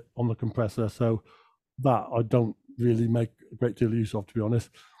want it on the compressor, so that I don't really make a great deal of use of, to be honest.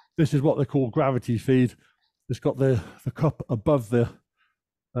 This is what they call gravity feed. It's got the cup above the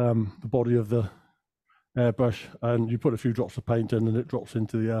the body of the airbrush, and you put a few drops of paint in and it drops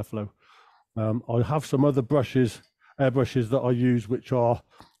into the airflow. I have some other airbrushes that I use which are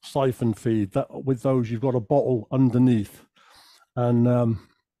siphon feed. With those you've got a bottle underneath, and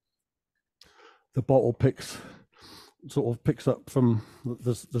the bottle picks up from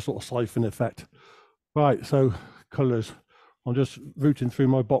the sort of siphon effect. Right, so colours. I'm just rooting through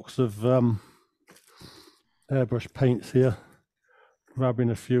my box of airbrush paints here, grabbing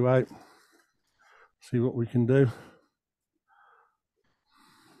a few out, see what we can do.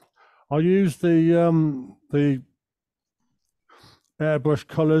 I use the airbrush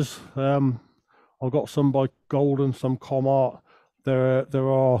colours. I've got some by Golden, some Comart. There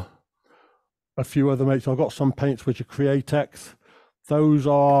are a few other mates. I've got some paints which are Createx. Those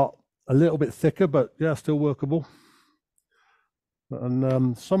are a little bit thicker, but yeah, still workable.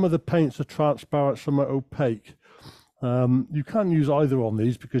 And some of the paints are transparent, some are opaque. You can use either on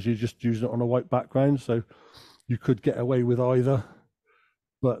these because you're just using it on a white background, so you could get away with either.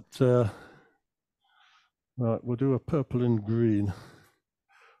 But right, we'll do a purple and green.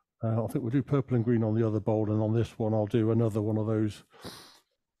 I think we'll do purple and green on the other bowl, and on this one I'll do another one of those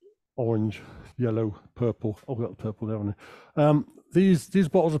orange, yellow, purple. Oh, we've got the purple there, haven't we? These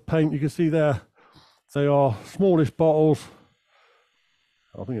bottles of paint, you can see there, they are smallish bottles.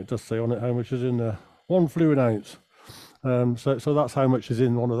 I think it does say on it how much is in there. 1 fluid ounce. So that's how much is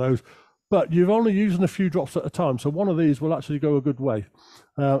in one of those. But you're only using a few drops at a time, so one of these will actually go a good way.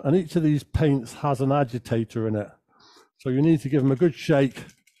 And each of these paints has an agitator in it. So you need to give them a good shake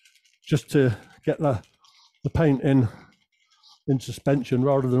just to get the paint in suspension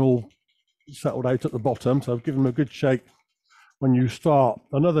rather than all settled out at the bottom. So give them a good shake when you start.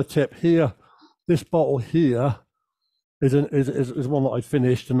 Another tip here, this bottle here is one that I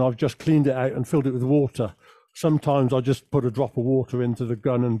finished, and I've just cleaned it out and filled it with water. Sometimes I just put a drop of water into the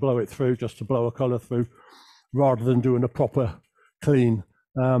gun and blow it through just to blow a colour through rather than doing a proper clean.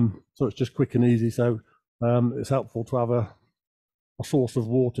 So it's just quick and easy. So it's helpful to have a source of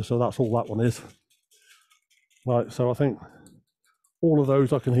water. So that's all that one is. Right, so I think all of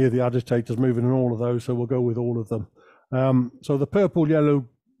those, I can hear the agitators moving in all of those, so we'll go with all of them. So the purple, yellow,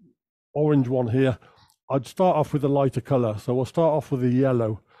 orange one here, I'd start off with a lighter colour. So we'll start off with the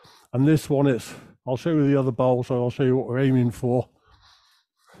yellow. And this one, I'll show you the other bowl, so I'll show you what we're aiming for.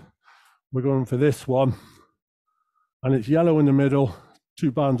 We're going for this one. And it's yellow in the middle,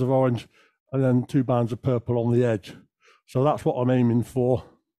 2 bands of orange, and then 2 bands of purple on the edge. So that's what I'm aiming for.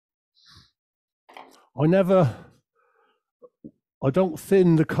 I don't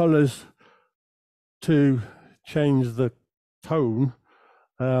thin the colours to change the tone.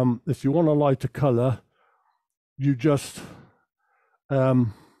 If you want a lighter colour, you just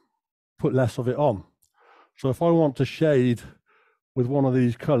put less of it on. So if I want to shade with one of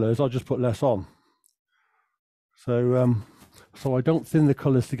these colours, I just put less on. So I don't thin the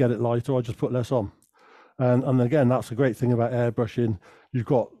colours to get it lighter, I just put less on. And again, that's a great thing about airbrushing. You've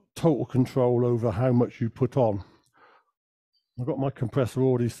got total control over how much you put on. I've got my compressor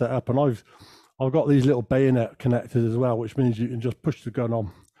already set up, and I've got these little bayonet connectors as well, which means you can just push the gun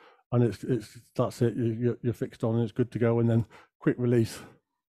on, and that's it. You're fixed on, and it's good to go. And then quick release.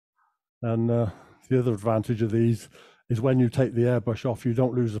 And the other advantage of these is when you take the airbrush off, you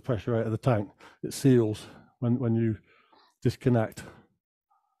don't lose the pressure out of the tank. It seals when you disconnect.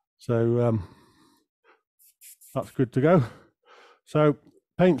 So that's good to go. So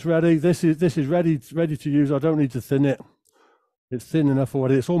paint's ready. This is ready to use. I don't need to thin it. It's thin enough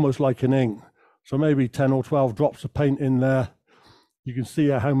already. It's almost like an ink. So maybe 10 or 12 drops of paint in there. You can see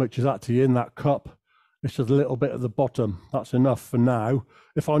how much is actually in that cup. It's just a little bit at the bottom. That's enough for now.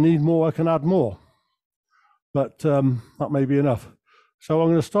 If I need more, I can add more. But that may be enough. So I'm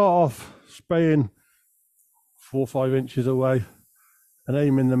going to start off spraying 4 or 5 inches away and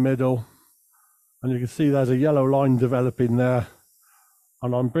aim in the middle. And you can see there's a yellow line developing there.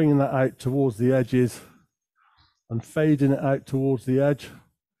 And I'm bringing that out towards the edges and fading it out towards the edge.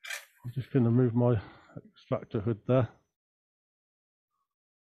 I'm just going to move my extractor hood there.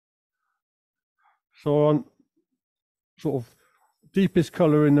 So on sort of deepest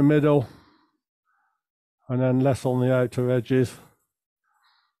colour in the middle, and then less on the outer edges.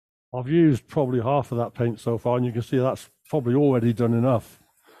 I've used probably half of that paint so far, and you can see that's probably already done enough.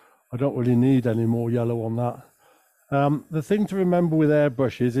 I don't really need any more yellow on that. The thing to remember with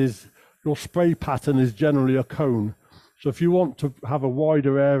airbrushes is your spray pattern is generally a cone. So if you want to have a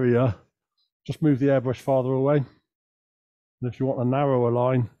wider area, just move the airbrush farther away. And if you want a narrower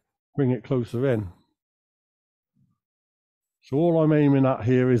line, bring it closer in. So all I'm aiming at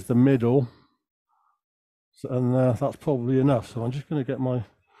here is the middle, and that's probably enough. So I'm just going to get my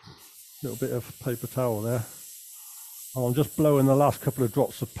little bit of paper towel there. And I'm just blowing the last couple of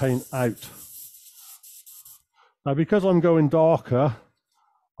drops of paint out. Now, because I'm going darker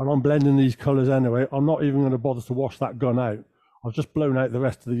and I'm blending these colours anyway, I'm not even going to bother to wash that gun out. I've just blown out the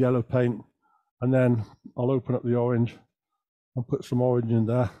rest of the yellow paint, and then I'll open up the orange and put some orange in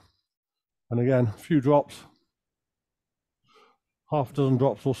there. And again, a few drops, half a dozen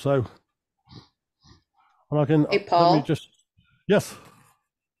drops or so. And I can, hey, Paul. let me just, yes.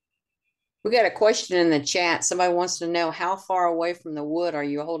 We got a question in the chat. Somebody wants to know, how far away from the wood are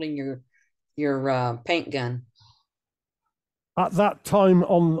you holding your paint gun? At that time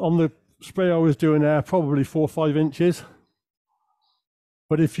on the spray I was doing there, probably 4 or 5 inches.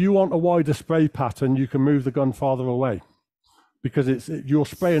 But if you want a wider spray pattern, you can move the gun farther away, because you're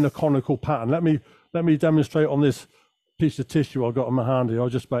spraying a conical pattern. Let me demonstrate on this piece of tissue I've got in my hand here. I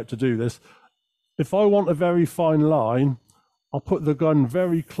was just about to do this. If I want a very fine line, I'll put the gun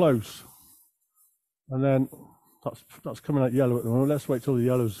very close. And then that's coming out yellow at the moment. Let's wait till the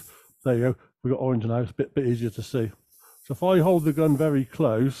yellow's, there you go. We've got orange now, it's a bit easier to see. So if I hold the gun very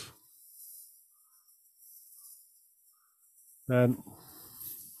close, then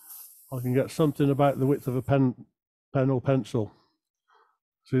I can get something about the width of a pen or pencil.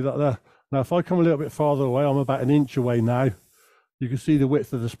 See that there? Now, if I come a little bit farther away, I'm about 1 inch away now. You can see the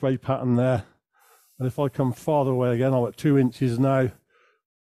width of the spray pattern there. And if I come farther away again, I'm at 2 inches now,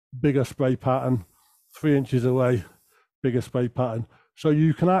 bigger spray pattern, 3 inches away, bigger spray pattern. So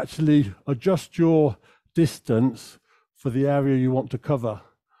you can actually adjust your distance for the area you want to cover.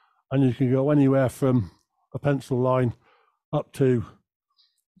 And you can go anywhere from a pencil line up to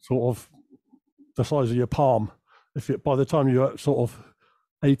sort of the size of your palm. By the time you're at sort of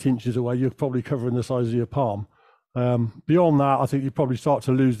 8 inches away, you're probably covering the size of your palm. Beyond that, I think you probably start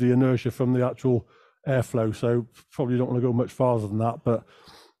to lose the inertia from the actual airflow. So probably don't want to go much farther than that, but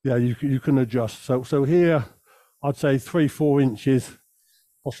yeah, you can adjust. So here, I'd say 3-4 inches,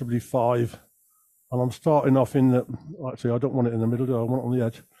 possibly 5. And I'm starting off in the, actually I don't want it in the middle, do I want it on the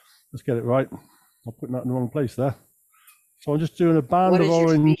edge. Let's get it right. I'm putting that in the wrong place there. So I'm just doing a band of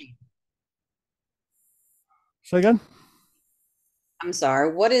orange. Say again? I'm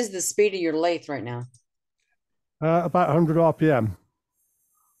sorry. What is the speed of your lathe right now? About 100 RPM.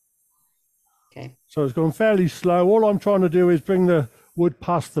 Okay. So it's going fairly slow. All I'm trying to do is bring the wood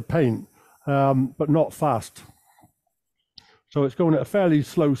past the paint, but not fast. So it's going at a fairly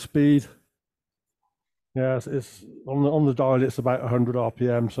slow speed. Yeah, it's on the dial, it's about 100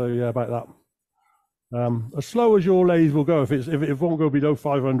 RPM. So yeah, about that. As slow as your lathe will go. If it won't go below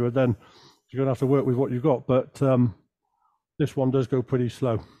 500, then you're going to have to work with what you've got. But this one does go pretty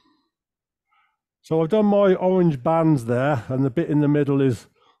slow. So I've done my orange bands there, and the bit in the middle is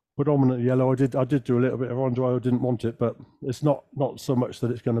predominantly yellow. I did do a little bit of orange while I didn't want it, but it's not so much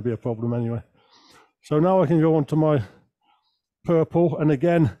that it's going to be a problem anyway. So now I can go on to my purple, and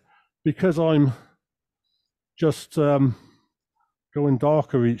again, because I'm just going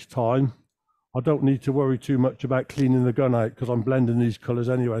darker each time, I don't need to worry too much about cleaning the gun out because I'm blending these colors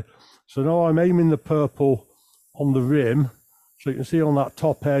anyway. So now I'm aiming the purple on the rim, so you can see on that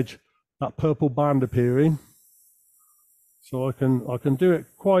top edge that purple band appearing. So I can do it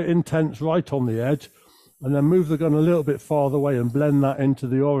quite intense right on the edge, and then move the gun a little bit farther away and blend that into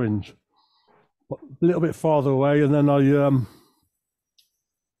the orange. A little bit farther away, and then I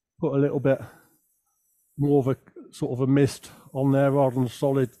put a little bit more of a sort of a mist on there rather than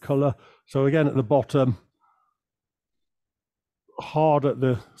solid color. So again, at the bottom, hard at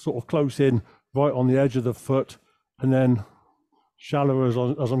the sort of close in, right on the edge of the foot, and then shallower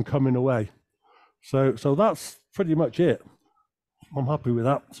as I'm coming away. So that's pretty much it. I'm happy with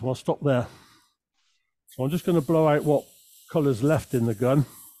that, so I'll stop there. So I'm just going to blow out what color's left in the gun,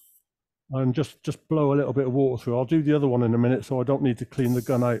 and just blow a little bit of water through. I'll do the other one in a minute, so I don't need to clean the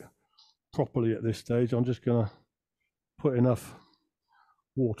gun out properly at this stage. I'm just going to put enough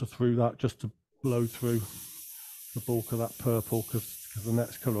water through that just to blow through the bulk of that purple, because the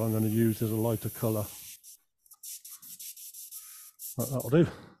next color I'm going to use is a lighter color. That'll do.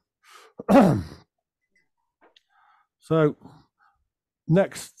 So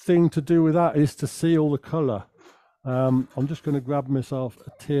next thing to do with that is to seal the color. I'm just going to grab myself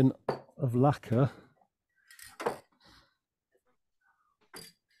a tin of lacquer.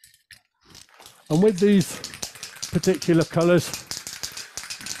 And with these particular colors,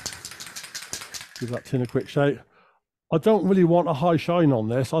 give that tin a quick shake. I don't really want a high shine on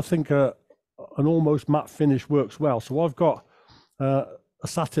this. I think an almost matte finish works well. So I've got a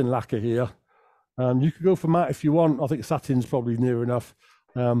satin lacquer here. You could go for matte if you want. I think satin's probably near enough.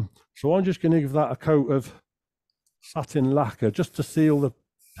 So I'm just going to give that a coat of satin lacquer just to seal the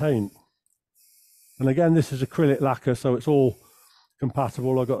paint. And again, this is acrylic lacquer, so it's all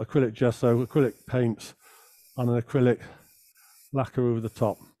compatible. I've got acrylic gesso, acrylic paints, and an acrylic lacquer over the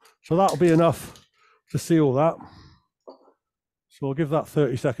top. So that'll be enough to seal that. So I'll give that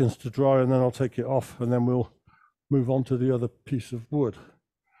 30 seconds to dry, and then I'll take it off, and then we'll move on to the other piece of wood.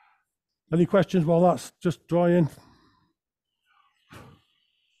 Any questions while that's just drying?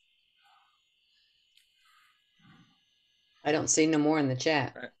 I don't see no more in the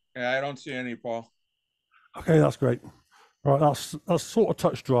chat. Yeah, I don't see any, Paul. Okay, that's great. All right, that's sort of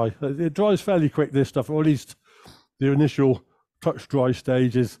touch dry. It dries fairly quick, this stuff, or at least the initial touch dry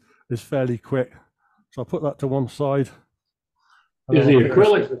stage is fairly quick. So I'll put that to one side. Is the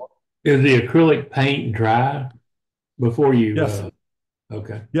acrylic paint dry before you? Yes.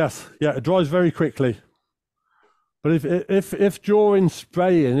 Okay. Yes. Yeah, it dries very quickly. But if during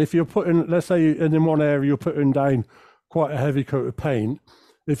spraying, if you're putting, let's say in one area you're putting down quite a heavy coat of paint,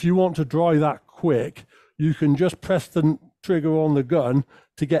 if you want to dry that quick, you can just press the trigger on the gun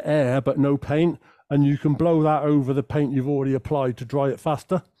to get air but no paint, and you can blow that over the paint you've already applied to dry it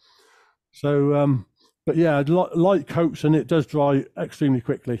faster. So, but yeah, light coats, and it does dry extremely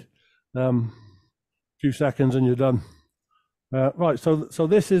quickly. Few seconds and you're done. Right, so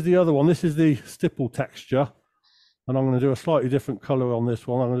this is the other one. This is the stipple texture, and I'm going to do a slightly different color on this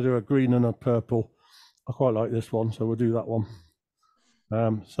one. I'm going to do a green and a purple. I quite like this one, so we'll do that one.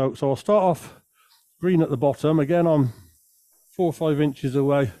 So I'll start off green at the bottom. Again, I'm 4 or 5 inches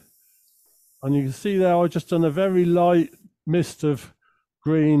away, and you can see there I've just done a very light mist of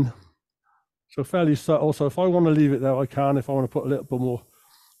green, so fairly subtle. So if I want to leave it there, I can. If I want to put a little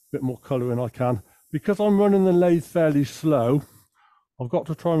bit more color in, I can. Because I'm running the lathe fairly slow, I've got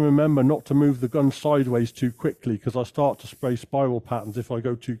to try and remember not to move the gun sideways too quickly, because I start to spray spiral patterns if I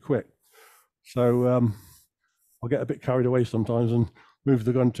go too quick. So I'll get a bit carried away sometimes and move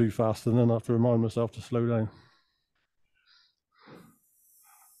the gun too fast, and then I have to remind myself to slow down.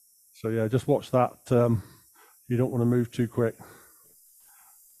 So yeah, just watch that. You don't want to move too quick.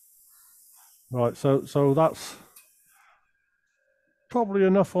 Right, so that's probably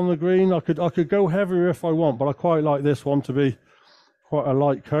enough on the green. I could go heavier if I want, but I quite like this one to be quite a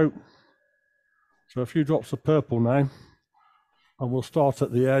light coat. So a few drops of purple now, and we'll start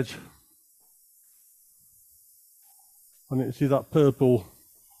at the edge. And you can see that purple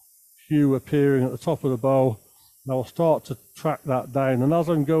hue appearing at the top of the bowl. Now I'll start to track that down, and as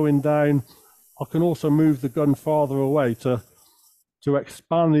I'm going down, I can also move the gun farther away to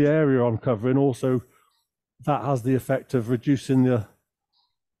expand the area I'm covering. Also, that has the effect of reducing the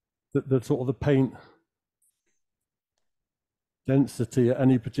sort of the paint density at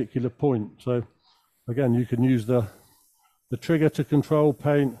any particular point. So again, you can use the trigger to control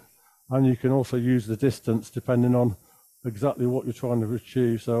paint, and you can also use the distance depending on exactly what you're trying to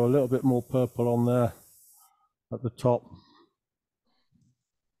achieve. So a little bit more purple on there at the top.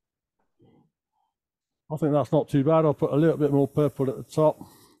 I think that's not too bad. I'll put a little bit more purple at the top.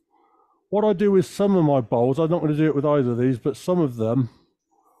 What I do with some of my bowls, I'm not going to do it with either of these, but some of them,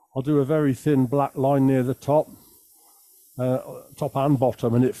 I'll do a very thin black line near the top, top and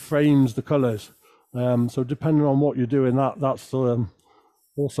bottom, and it frames the colours. So depending on what you're doing, that's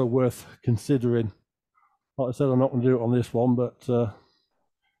also worth considering. Like I said, I'm not going to do it on this one, but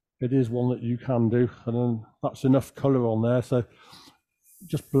it is one that you can do, and then that's enough colour on there. So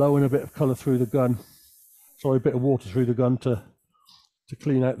just blowing a bit of colour through the gun, sorry, a bit of water through the gun to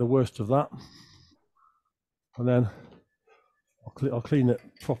clean out the worst of that, and then I'll clean it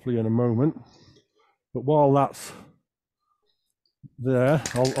properly in a moment. But while that's there,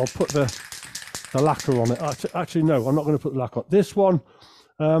 I'll put the lacquer on it. Actually, no, I'm not going to put the lacquer on this one.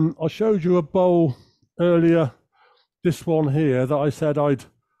 I showed you a bowl earlier, this one here, that I said I'd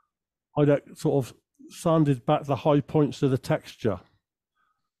sort of sanded back the high points of the texture.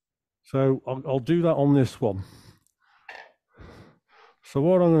 So I'll do that on this one. So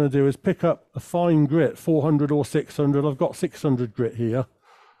what I'm going to do is pick up a fine grit, 400 or 600. I've got 600 grit here.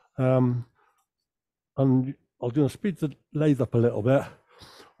 And I'm going to speed the lathe up a little bit.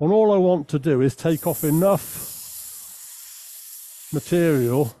 And all I want to do is take off enough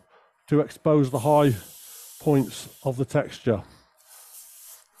material to expose the high points of the texture.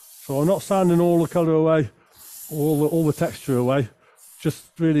 So I'm not sanding all the colour away, all the texture away,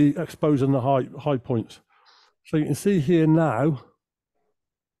 just really exposing the high points. So you can see here now,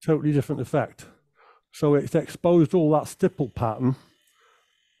 totally different effect. So it's exposed all that stipple pattern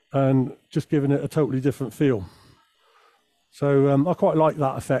and just giving it a totally different feel. So I quite like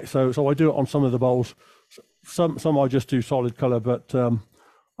that effect. So I do it on some of the bowls. Some I just do solid colour, but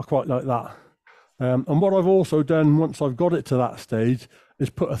I quite like that. And what I've also done once I've got it to that stage is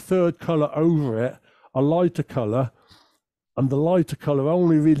put a third colour over it a lighter color, and the lighter color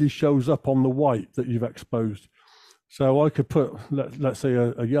only really shows up on the white that you've exposed. So I could put, let's say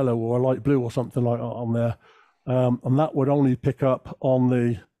a yellow or a light blue or something like that on there, and that would only pick up on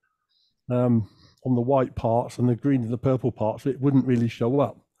the white parts, and the green and the purple parts, it wouldn't really show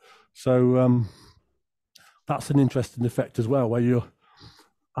up. So that's an interesting effect as well, where you're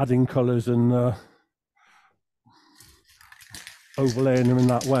adding colors and overlaying them in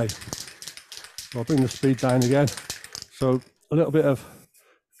that way. So I'll bring the speed down again. So a little bit of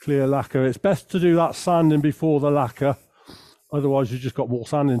clear lacquer. It's best to do that sanding before the lacquer, otherwise you've just got more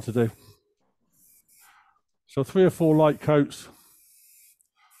sanding to do. So 3 or 4 light coats,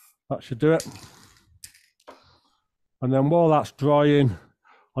 that should do it. And then while that's drying,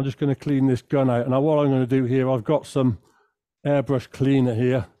 I'm just going to clean this gun out. And what I'm going to do here, I've got some airbrush cleaner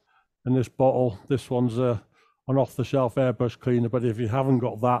here in this bottle. This one's an off-the-shelf airbrush cleaner, but if you haven't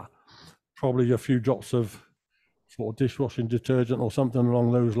got that, probably a few drops of sort of dishwashing detergent or something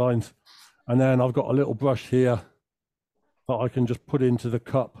along those lines. And then I've got a little brush here that I can just put into the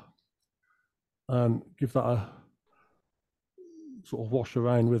cup and give that a sort of wash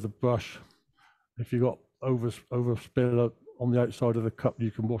around with a brush. If you've got overspill on the outside of the cup, you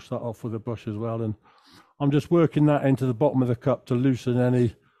can wash that off with a brush as well. And I'm just working that into the bottom of the cup to loosen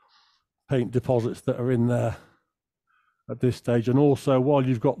any paint deposits that are in there at this stage. And also, while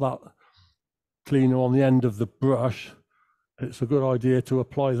you've got that cleaner on the end of the brush, it's a good idea to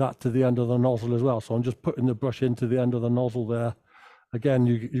apply that to the end of the nozzle as well. So I'm just putting the brush into the end of the nozzle there. Again,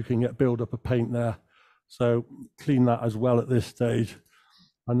 you can get build up of paint there. So clean that as well at this stage.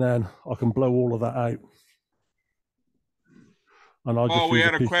 And then I can blow all of that out. And I'll just we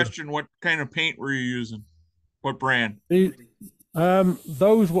had a question. What kind of paint were you using? What brand?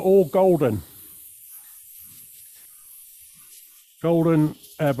 Those were all golden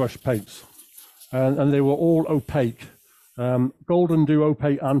airbrush paints. And they were all opaque. Golden do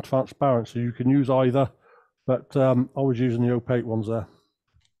opaque and transparent, so you can use either, but I was using the opaque ones there.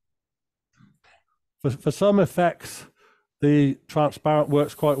 For some effects, the transparent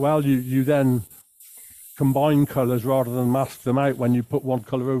works quite well. You then combine colors rather than mask them out when you put one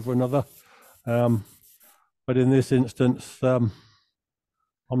color over another. But in this instance, I'm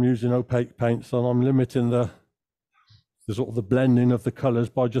using opaque paints, and I'm limiting the sort of the blending of the colors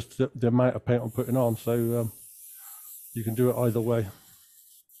by just the amount of paint I'm putting on. So you can do it either way.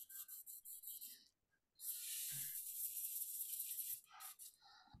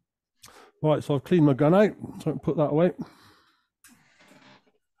 Right, so I've cleaned my gun out, so I can put that away.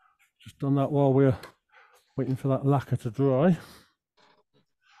 Just done that while we're waiting for that lacquer to dry.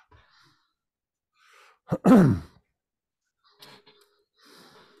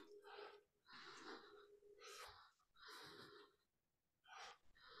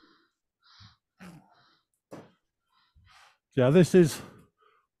 Yeah, this is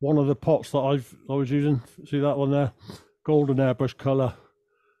one of the pots that I was using. See that one there? Golden airbrush colour.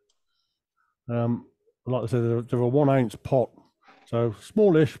 Like I said, they're a 1 ounce pot, so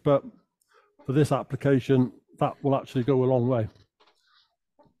smallish, but for this application, that will actually go a long way.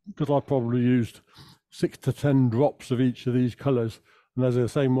 Because I probably used 6 to 10 drops of each of these colours, and there's the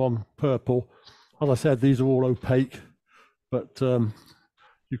same one, purple. As I said, these are all opaque, but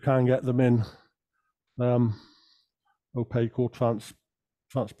you can get them in opaque or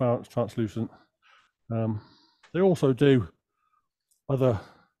transparent, translucent. They also do other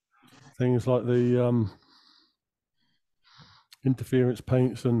things like the interference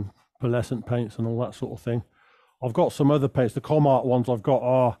paints and pearlescent paints and all that sort of thing. I've got some other paints. The Comart ones I've got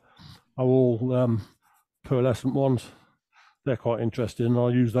are all pearlescent ones. They're quite interesting. I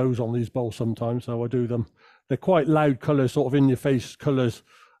use those on these bowls sometimes, so I do them. They're quite loud colours, sort of in your face colours,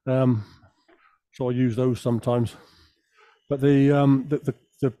 so I use those sometimes. But the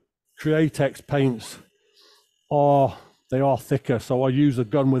Createx paints are thicker, so I use a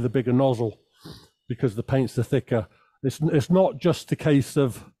gun with a bigger nozzle because the paints are thicker. It's not just a case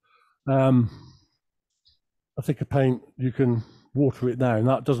of a thicker paint, you can water it down.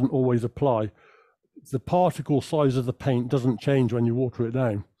 That doesn't always apply. The particle size of the paint doesn't change when you water it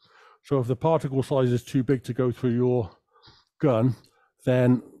down. So if the particle size is too big to go through your gun,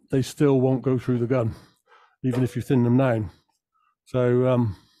 then they still won't go through the gun, even if you thin them down. So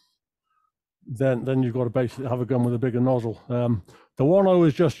then you've got to basically have a gun with a bigger nozzle. The one I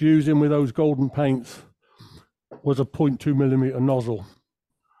was just using with those golden paints was a 0.2mm nozzle.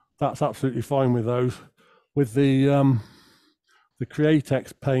 That's absolutely fine with those. With the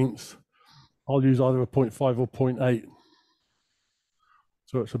Createx paints, I'll use either a 0.5 or 0.8.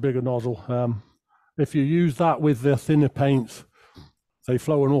 So it's a bigger nozzle. If you use that with the thinner paints, they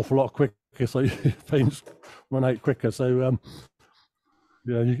flow an awful lot quicker so your paints run out quicker. So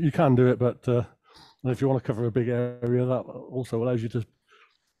yeah, you can do it, but if you want to cover a big area, that also allows you to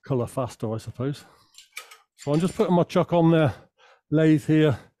colour faster, I suppose. So I'm just putting my chuck on the lathe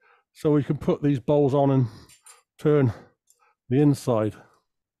here so we can put these bowls on and turn the inside.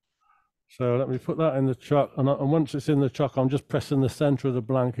 So let me put that in the chuck, and once it's in the chuck, I'm just pressing the centre of the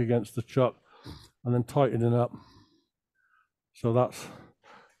blank against the chuck and then tightening up. So that's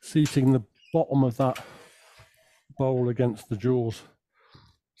seating the bottom of that bowl against the jaws.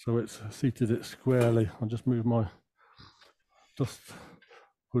 So it's seated it squarely. I'll just move my dust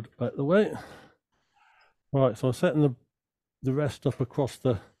hood out the way. Right, so I'm setting the rest up across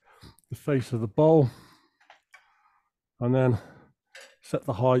the face of the bowl, and then set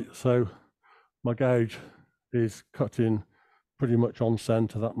the height so my gauge is cutting pretty much on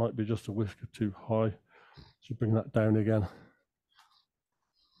centre. That might be just a whisker too high, so bring that down again.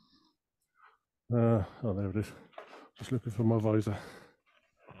 Oh, there it is. Just looking for my visor.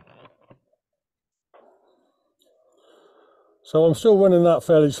 So I'm still running that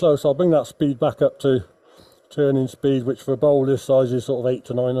fairly slow, so I'll bring that speed back up to turning speed, which for a bowl this size is sort of 800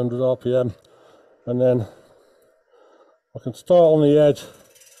 to 900 RPM. And then I can start on the edge,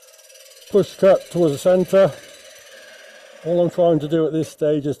 push cut towards the centre. All I'm trying to do at this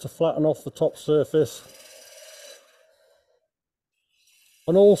stage is to flatten off the top surface.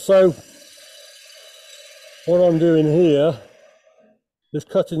 And also, what I'm doing here is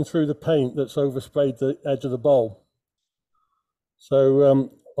cutting through the paint that's oversprayed the edge of the bowl. So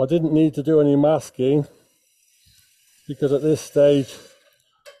I didn't need to do any masking, because at this stage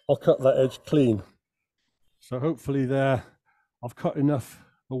I'll cut that edge clean. So hopefully there I've cut enough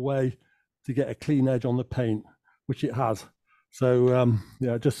away to get a clean edge on the paint, which it has. So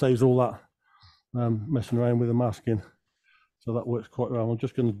yeah, it just saves all that messing around with the masking. So that works quite well. I'm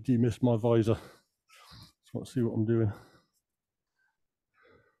just going to demist my visor. So let's see what I'm doing.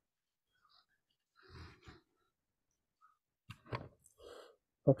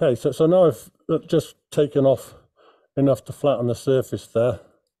 Okay, so now I've just taken off enough to flatten the surface there.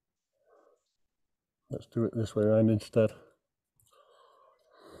 Let's do it this way around instead.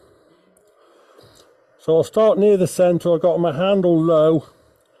 So I'll start near the centre. I've got my handle low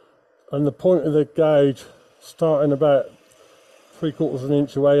and the point of the gauge starting about 3/4 of an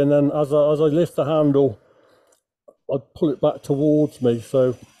inch away, and then as I lift the handle, I pull it back towards me.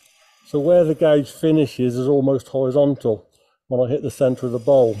 So where the gauge finishes is almost horizontal when I hit the centre of the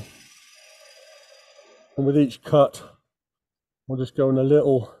bowl. And with each cut, I'm just going a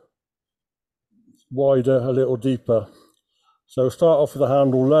little wider, a little deeper. So start off with the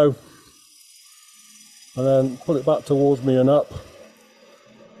handle low, and then pull it back towards me and up.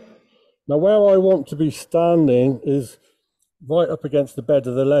 Now where I want to be standing is right up against the bed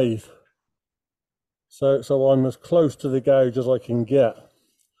of the lathe. So I'm as close to the gauge as I can get.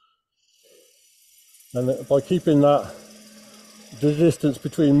 And by keeping that, the distance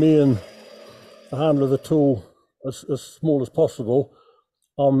between me and the handle of the tool as small as possible,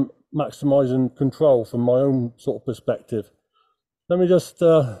 I'm maximising control from my own sort of perspective. Let me just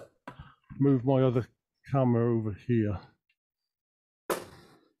move my other camera over here.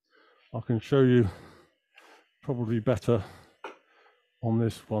 I can show you probably better on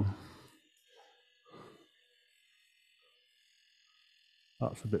this one.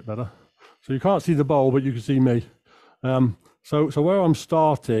 That's a bit better. So you can't see the bowl, but you can see me. So where I'm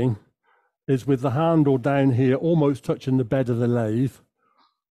starting is with the handle down here, almost touching the bed of the lathe.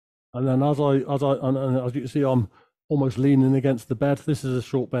 And then as you can see, I'm almost leaning against the bed. This is a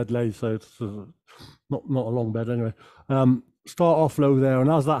short bed lathe, so it's not a long bed anyway. Start off low there, and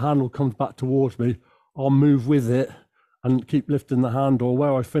as that handle comes back towards me, I'll move with it and keep lifting the handle.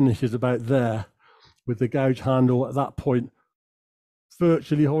 Where I finish is about there, with the gouge handle at that point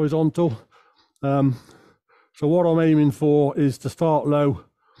virtually horizontal. So what I'm aiming for is to start low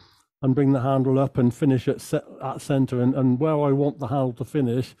and bring the handle up and finish at centre. And where I want the handle to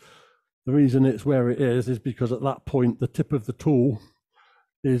finish, the reason it's where it is because at that point the tip of the tool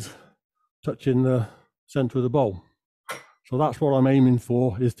is touching the centre of the bowl. So that's what I'm aiming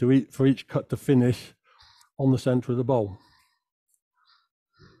for, is for each cut to finish on the centre of the bowl.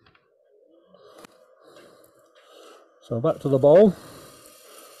 So back to the bowl,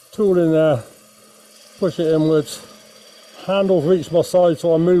 tool in there, push it inwards, handles reach my side,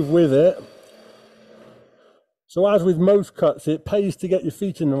 so I move with it. So as with most cuts, it pays to get your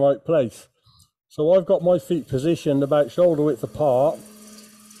feet in the right place. So I've got my feet positioned about shoulder width apart,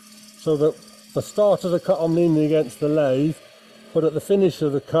 so that the start of the cut I'm leaning against the lathe, but at the finish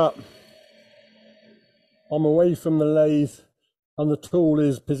of the cut I'm away from the lathe and the tool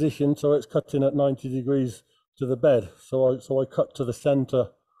is positioned so it's cutting at 90 degrees to the bed. So I cut to the center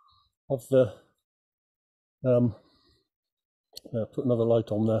of the, put another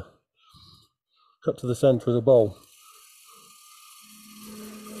light on there, cut to the center of the bowl.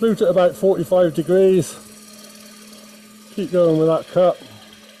 Flute at about 45 degrees, keep going with that cut.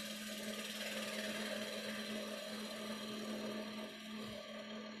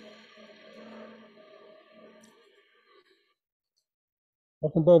 I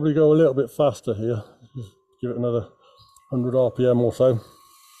can probably go a little bit faster here, just give it another 100 RPM or so.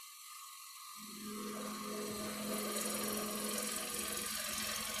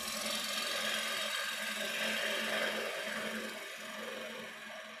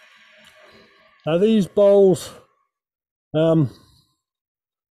 Now these bowls,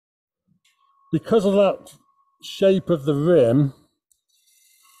 because of that shape of the rim,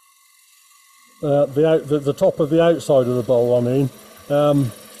 the top of the outside of the bowl, I mean,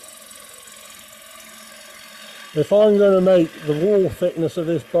 if I'm going to make the wall thickness of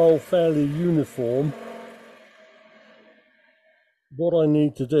this bowl fairly uniform, what I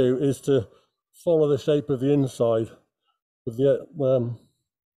need to do is to follow the shape of the inside with the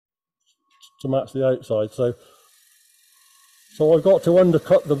to match the outside. So I've got to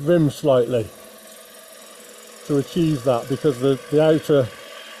undercut the rim slightly to achieve that, because the outer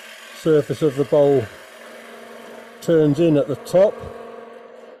surface of the bowl turns in at the top.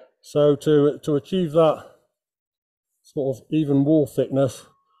 So to achieve that sort of even wall thickness,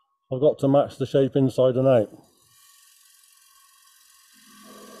 I've got to match the shape inside and out.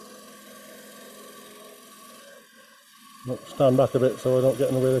 Stand back a bit so I don't get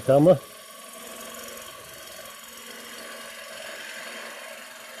in the way of the camera.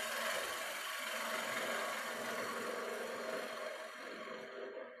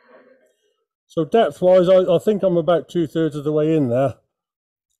 So depth-wise, I think I'm about 2/3 of the way in there.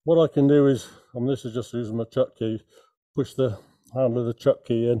 What I can do is, this is just using my chuck key, push the handle of the chuck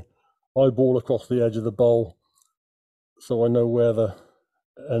key in, eyeball across the edge of the bowl, so I know where the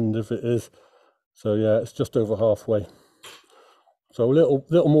end of it is. So yeah, it's just over halfway. So a little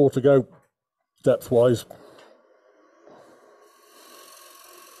more to go depth-wise.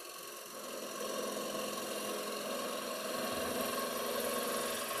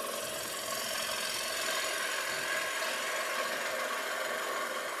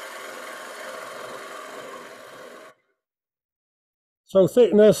 So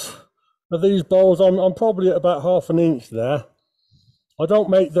thickness of these bowls, I'm probably at about 1/2 inch there. I don't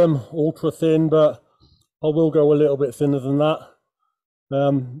make them ultra thin, but I will go a little bit thinner than that.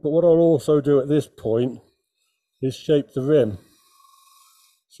 But what I'll also do at this point is shape the rim.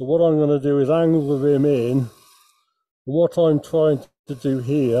 So what I'm going to do is angle the rim in. And what I'm trying to do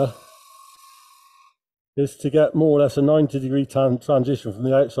here is to get more or less a 90-degree transition from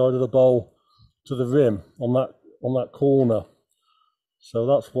the outside of the bowl to the rim on that corner. So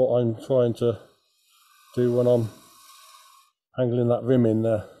that's what I'm trying to do when I'm angling that rim in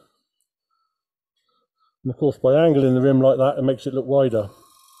there. And of course, by angling the rim like that, it makes it look wider.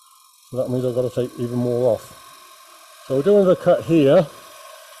 So that means I've got to take even more off. So we're doing the cut here.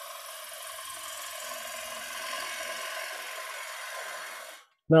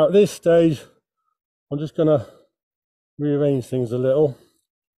 Now at this stage, I'm just going to rearrange things a little.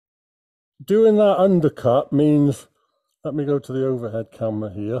 Doing that undercut means, let me go to the overhead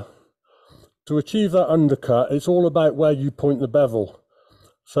camera here. To achieve that undercut, it's all about where you point the bevel.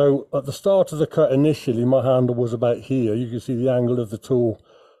 So at the start of the cut initially, my handle was about here. You can see the angle of the tool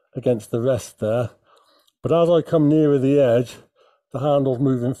against the rest there. But as I come nearer the edge, the handle's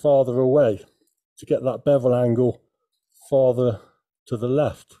moving farther away to get that bevel angle farther to the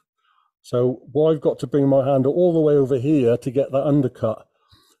left. So I've got to bring my handle all the way over here to get that undercut.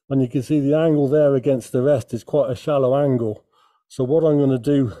 And you can see the angle there against the rest is quite a shallow angle. So what I'm going to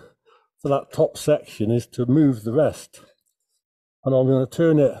do for that top section is to move the rest. And I'm going to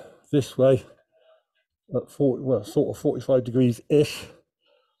turn it this way at sort of 45 degrees-ish,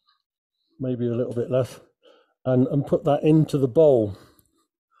 maybe a little bit less, and put that into the bowl.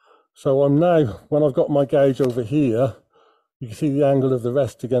 So I'm now, when I've got my gauge over here, you can see the angle of the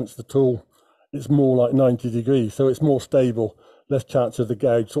rest against the tool. It's more like 90 degrees, so it's more stable. Less chance of the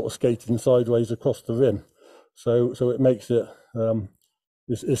gauge sort of skating sideways across the rim. So it makes it,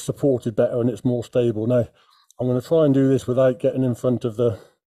 it's supported better and it's more stable. Now, I'm going to try and do this without getting in front of the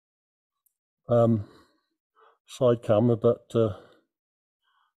side camera, but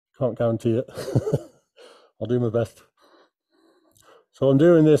can't guarantee it. I'll do my best. So I'm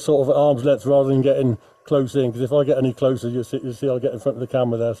doing this sort of at arm's length rather than getting close in, because if I get any closer, you'll see I'll get in front of the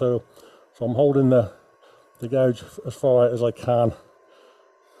camera there. So I'm holding the the gouge as far out as I can.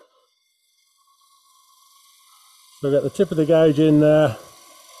 So I get the tip of the gouge in there.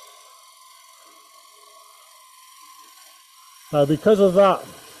 Now because of that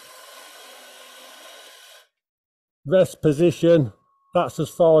rest position, that's as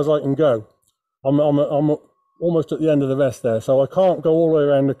far as I can go. I'm almost at the end of the rest there, so I can't go all the way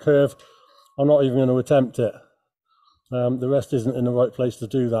around the curve. I'm not even going to attempt it. The rest isn't in the right place to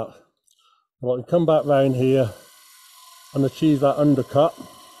do that. But I can come back round here and achieve that undercut.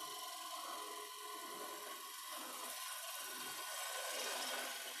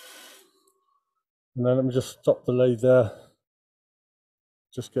 And then let me just stop the lathe there.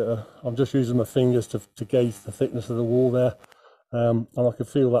 I'm just using my fingers to gauge the thickness of the wall there. And I can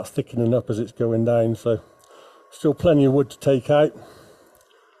feel that thickening up as it's going down. So still plenty of wood to take out.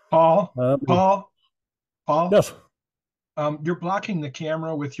 Paul, Yes. You're blocking the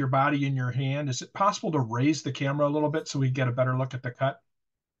camera with your body in your hand. Is it possible to raise the camera a little bit so we get a better look at the cut?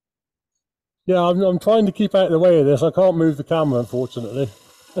 Yeah, I'm trying to keep out of the way of this. I can't move the camera, unfortunately.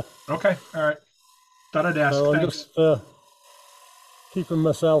 Okay, all right. Thought I'd ask. So I'm Thanks. just keeping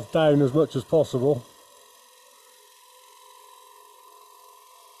myself down as much as possible.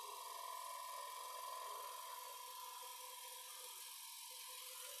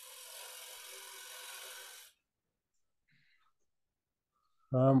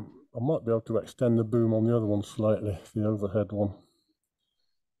 I might be able to extend the boom on the other one slightly, the overhead one.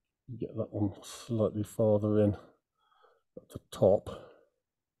 Get that one slightly farther in at the top.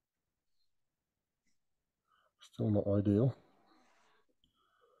 Still not ideal.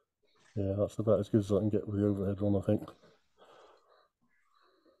 Yeah, that's about as good as I can get with the overhead one, I think.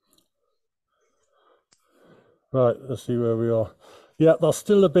 Right, let's see where we are. Yeah, that's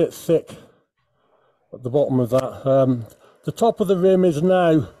still a bit thick at the bottom of that. The top of the rim is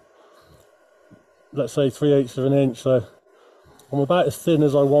now, let's say 3/8 of an inch, so I'm about as thin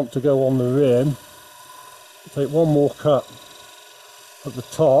as I want to go on the rim. Take one more cut at the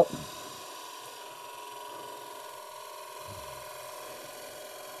top.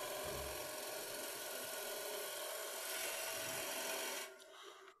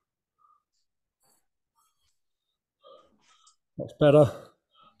 That's better.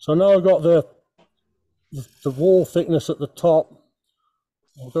 So now I've got the wall thickness at the top.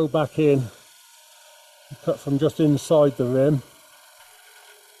 I'll go back in, cut from just inside the rim.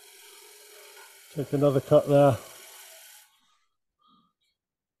 Take another cut there.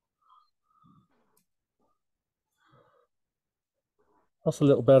 That's a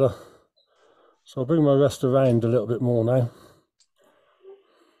little better. So I'll bring my rest around a little bit more now.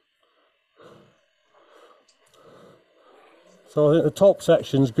 So I think the top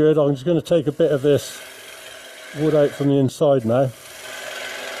section's good. I'm just going to take a bit of this wood out from the inside now.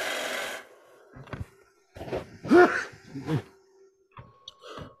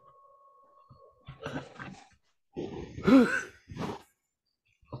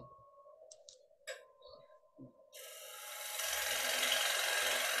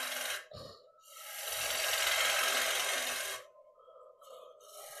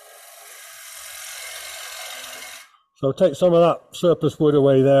 So I'll take some of that surplus wood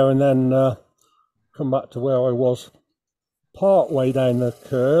away there and then come back to where I was part way down the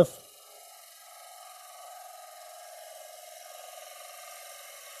curve.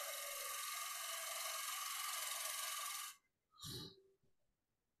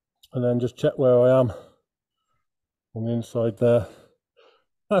 And then just check where I am on the inside there.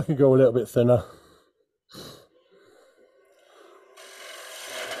 I can go a little bit thinner.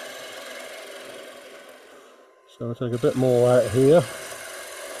 So I'll take a bit more out here.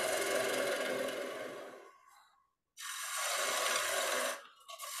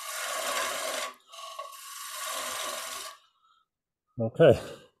 Okay,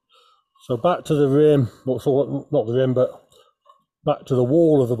 so back to the rim, not the rim, but back to the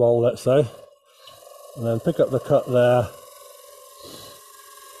wall of the bowl, let's say, and then pick up the cut there.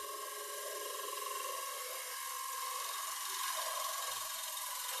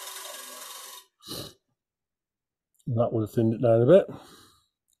 And that would have thinned it down a bit.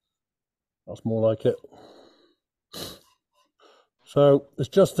 That's more like it. So it's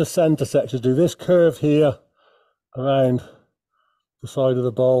just the center section to do. This curve here around the side of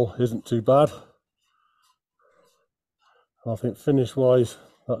the bowl isn't too bad. I think finish wise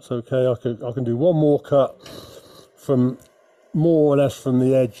that's okay. I can do one more cut from more or less from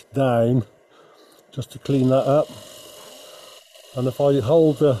the edge down just to clean that up. And if I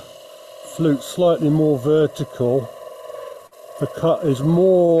hold the flute slightly more vertical, the cut is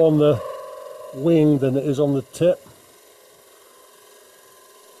more on the wing than it is on the tip.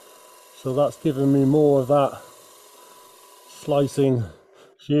 So that's giving me more of that slicing,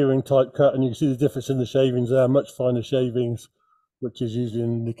 shearing type cut, and you can see the difference in the shavings there, much finer shavings, which is usually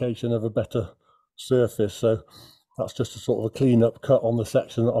an indication of a better surface. So that's just a sort of a clean up cut on the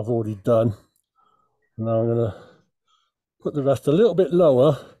section that I've already done. Now I'm going to put the rest a little bit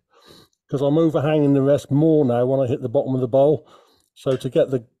lower because I'm overhanging the rest more now when I hit the bottom of the bowl. So to get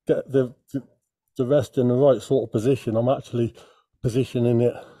the rest in the right sort of position, I'm actually positioning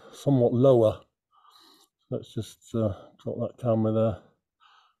it somewhat lower. Let's just drop that camera there.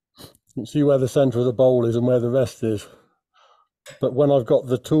 You can see where the center of the bowl is and where the rest is. But when I've got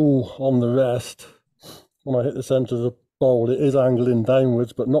the tool on the rest, when I hit the center of the bowl, it is angling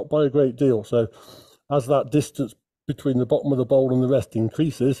downwards, but not by a great deal. So as that distance between the bottom of the bowl and the rest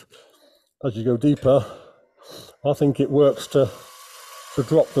increases, as you go deeper, I think it works to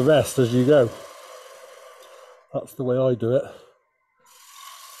drop the rest as you go. That's the way I do it.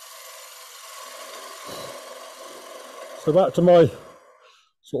 So back to my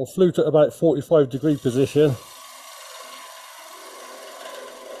sort of flute at about 45-degree position.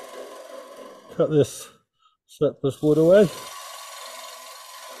 Cut this surplus wood away.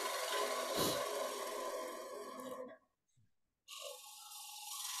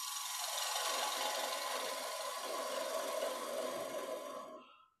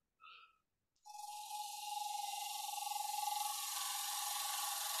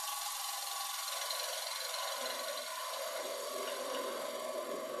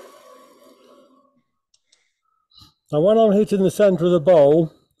 Now when I'm hitting the center of the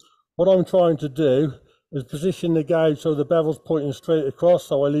bowl, what I'm trying to do is position the gouge so the bevel's pointing straight across,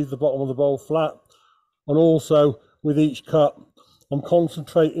 so I leave the bottom of the bowl flat. And also with each cut, I'm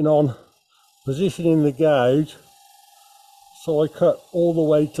concentrating on positioning the gouge so I cut all the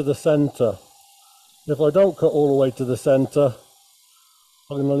way to the center. If I don't cut all the way to the center,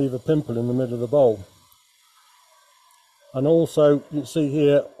 I'm going to leave a pimple in the middle of the bowl. And also, you can see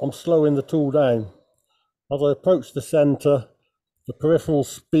here, I'm slowing the tool down. As I approach the center, the peripheral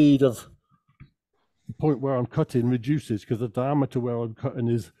speed of the point where I'm cutting reduces because the diameter where I'm cutting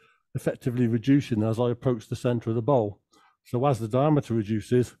is effectively reducing as I approach the center of the bowl. So as the diameter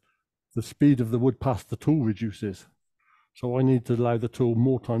reduces, the speed of the wood past the tool reduces. So I need to allow the tool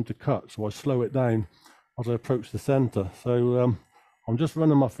more time to cut. So I slow it down as I approach the center. So I'm just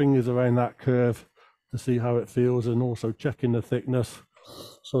running my fingers around that curve to see how it feels and also checking the thickness.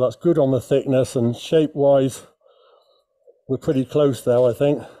 So that's good on the thickness, and shape-wise, we're pretty close there, I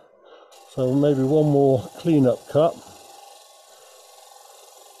think. So maybe one more clean-up cut.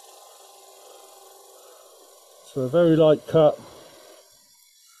 So a very light cut.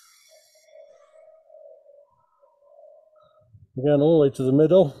 Again, all the way to the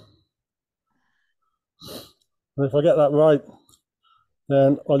middle. And if I get that right,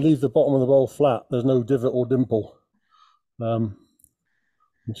 then I leave the bottom of the bowl flat. There's no divot or dimple.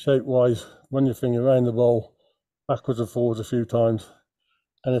 And shape-wise, run your finger around the bowl, backwards and forwards a few times.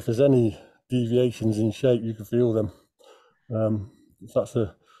 And if there's any deviations in shape, you can feel them. That's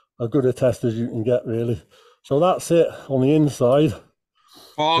a good a test as you can get, really. So that's it on the inside.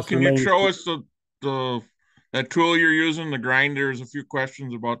 Paul, can you show us that tool you're using, the grind? There's a few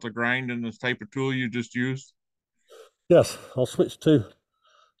questions about the grind and this type of tool you just used. Yes, I'll switch to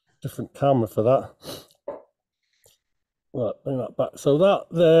different camera for that. Right, bring that back. So that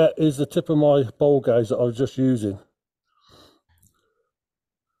there is the tip of my bowl gouge that I was just using.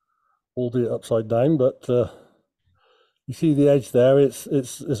 Albeit upside down, but you see the edge there. It's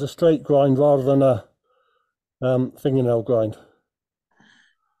a straight grind rather than a fingernail grind.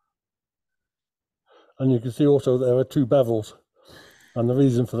 And you can see also there are two bevels, and the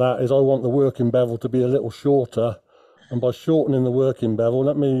reason for that is I want the working bevel to be a little shorter, and by shortening the working bevel,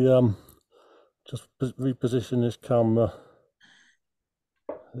 let me just reposition this camera.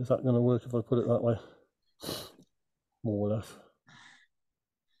 Is that going to work if I put it that way? More or less.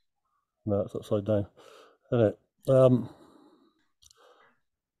 No, it's upside down. Anyway,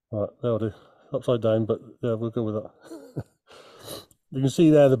 right, that'll do. Upside down, but yeah, we'll go with that. You can see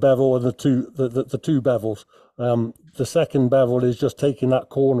there the bevel and the two bevels. The second bevel is just taking that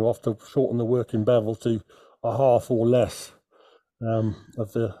corner off to shorten the working bevel to a half or less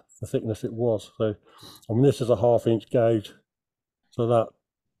of the thickness it was. So, I mean, this is a 1/2 inch gouge, so that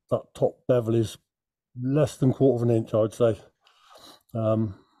top bevel is less than 1/4 inch, I'd say.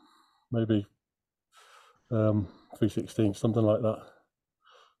 Maybe 3/16, something like that.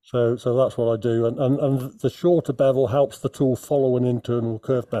 So that's what I do, and the shorter bevel helps the tool follow an internal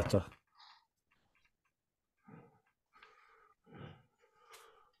curve better.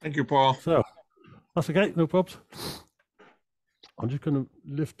 Thank you, Paul. So that's okay, no problems. I'm just going to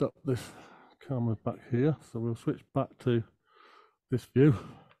lift up this camera back here, so we'll switch back to this view.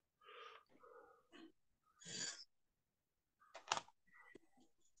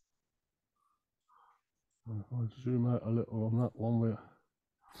 I'll zoom out a little on that one. We're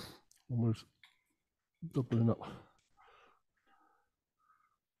almost doubling up.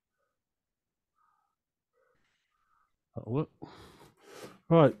 That'll work.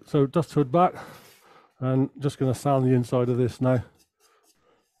 Right, so dust hood back, and just going to sand the inside of this now.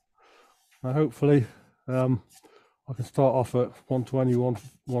 Now hopefully I can start off at 120,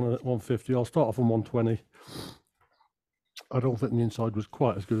 150. I'll start off on 120. I don't think the inside was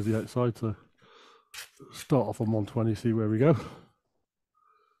quite as good as the outside, so start off on 120, see where we go.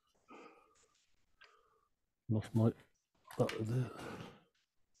 Lost my that there.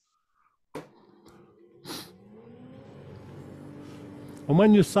 And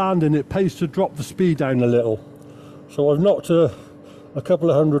when you're sanding, it pays to drop the speed down a little. So I've knocked a couple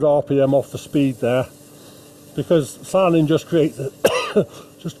of hundred RPM off the speed there, because sanding just creates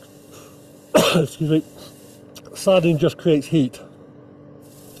excuse me, sanding just creates heat.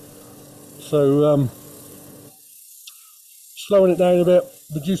 So slowing it down a bit,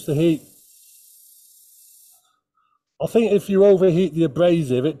 reduce the heat. I think if you overheat the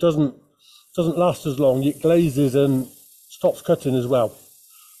abrasive, it doesn't last as long. It glazes and stops cutting as well.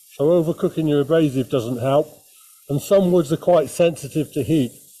 So overcooking your abrasive doesn't help. And some woods are quite sensitive to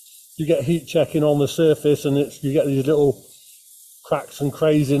heat. You get heat checking on the surface, and you get these little cracks and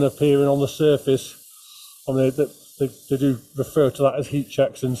crazing appearing on the surface. And they do refer to that as heat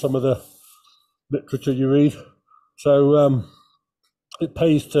checks in some of the literature you read. So it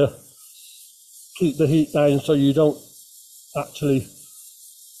pays to keep the heat down so you don't actually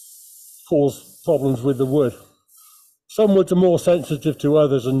cause problems with the wood. Some woods are more sensitive to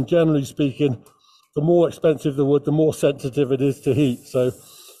others, and generally speaking, the more expensive the wood, the more sensitive it is to heat. So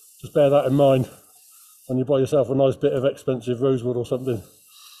just bear that in mind when you buy yourself a nice bit of expensive rosewood or something.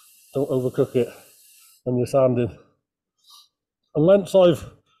 Don't overcook it when you're sanding. And once I've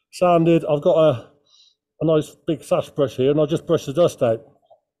sanded, I've got a nice big sash brush here, and I'll just brush the dust out.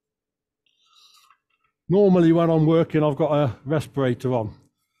 Normally when I'm working, I've got a respirator on,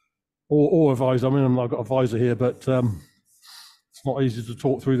 or a visor. I mean, I've got a visor here, but it's not easy to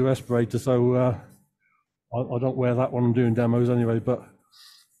talk through the respirator, so I don't wear that when I'm doing demos anyway. But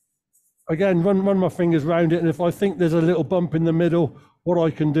again, run my fingers around it, and if I think there's a little bump in the middle, what I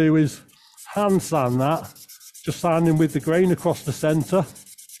can do is hand sand that, just sanding with the grain across the center.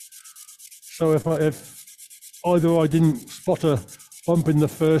 So if either I didn't spot a bump in the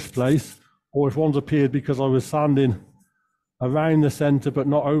first place, or if one's appeared because I was sanding around the center but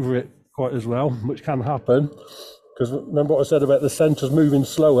not over it quite as well, which can happen, because remember what I said about the center's moving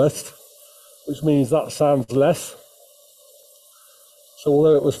slowest, which means that sands less. So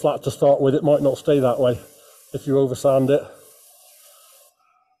although it was flat to start with, it might not stay that way if you over sand it.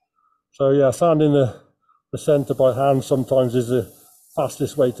 So yeah, sanding the center by hand sometimes is the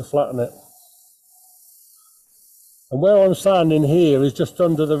fastest way to flatten it. And where I'm sanding here is just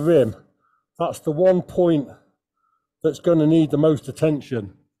under the rim. That's the one point that's going to need the most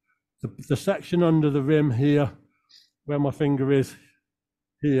attention. The section under the rim here, where my finger is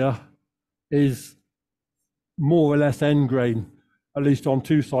here, is more or less end grain, at least on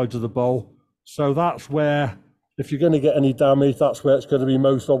two sides of the bowl. So that's where, if you're going to get any damage, that's where it's going to be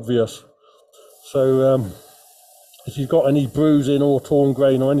most obvious. So if you've got any bruising or torn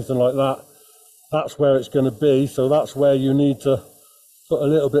grain or anything like that, that's where it's going to be. So that's where you need to put a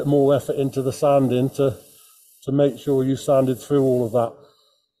little bit more effort into the sanding to make sure you sanded through all of that.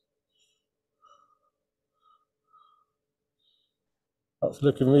 That's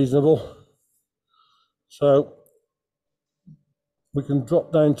looking reasonable. So we can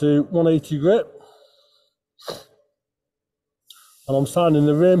drop down to 180 grit. And I'm sanding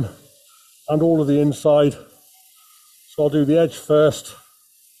the rim and all of the inside. So I'll do the edge first,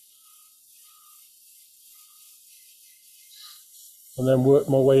 and then work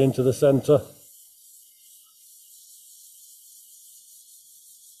my way into the center.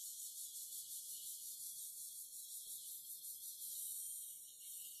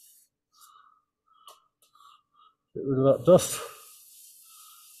 Get rid of that dust.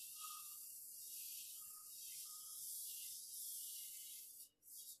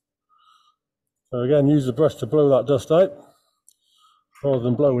 So again, use the brush to blow that dust out rather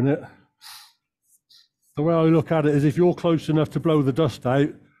than blowing it. The way I look at it is, if you're close enough to blow the dust out,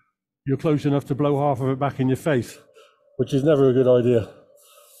 you're close enough to blow half of it back in your face, which is never a good idea.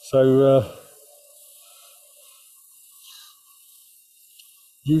 So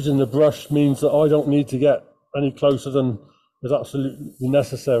using the brush means that I don't need to get any closer than is absolutely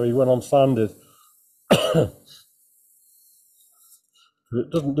necessary when I'm sanded. It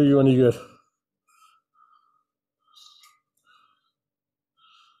doesn't do you any good.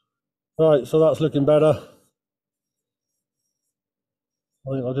 Right, so that's looking better. I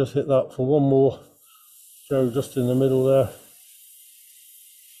think I'll just hit that for one more go just in the middle there.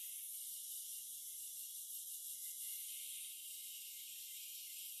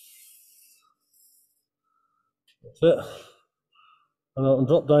 That's it. And I can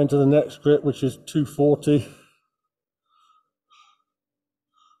drop down to the next grit, which is 240.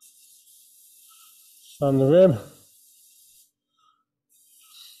 Sand the rim.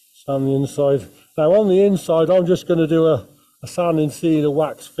 Sand the inside. Now on the inside, I'm just going to do a sand and sealer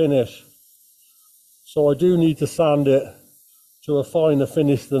wax finish. So I do need to sand it to a finer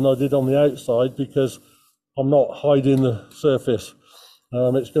finish than I did on the outside, because I'm not hiding the surface.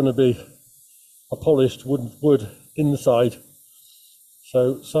 It's going to be a polished wood inside.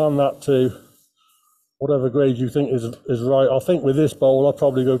 So sand that to whatever grade you think is right. I think with this bowl, I'll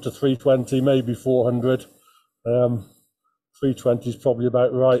probably go to 320, maybe 400. 320 is probably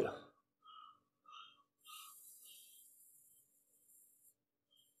about right.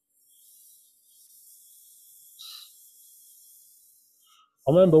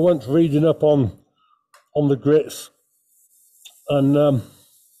 I remember once reading up on the grits, and I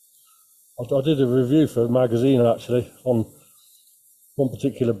did a review for a magazine actually on one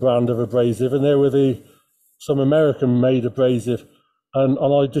particular brand of abrasive, and they were some American made abrasive, and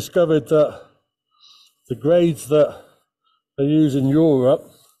I discovered that the grades that they use in Europe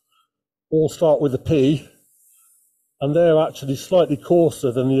all start with a P, and they're actually slightly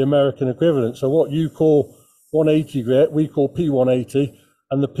coarser than the American equivalent. So what you call 180 grit, we call P180,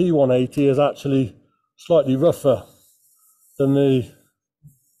 and the P180 is actually slightly rougher than the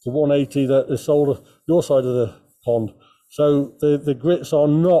 180 that is sold your side of the pond. So the grits are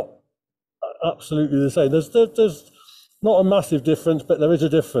not absolutely the same. There's not a massive difference, but there is a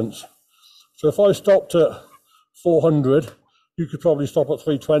difference. So if I stopped at 400, you could probably stop at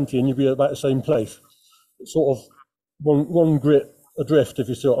 320 and you'd be at about the same place. It's sort of one grit adrift, if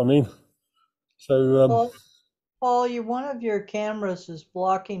you see what I mean. So Paul, one of your cameras is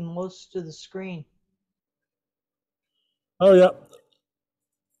blocking most of the screen. Oh yeah,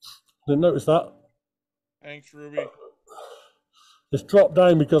 didn't notice that. Thanks, Ruby. It's dropped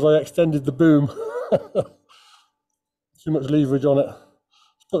down because I extended the boom. Too much leverage on it.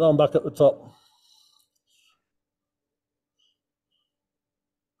 Let's put that one back at the top.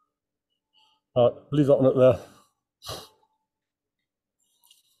 All right, leave that one up there.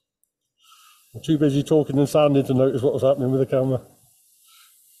 I'm too busy talking and sanding to notice what was happening with the camera.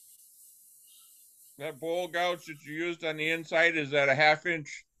 That bowl gouge that you used on the inside, is that a 1/2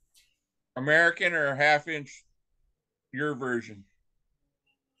 inch American or a 1/2 inch your version?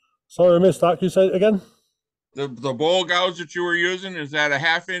 Sorry, I missed that. Can you say it again? The bowl gouge that you were using, is that a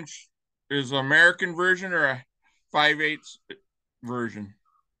 1/2 inch is American version or a 5/8 version?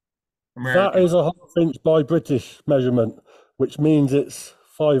 American. That is a 1/2 inch by British measurement, which means it's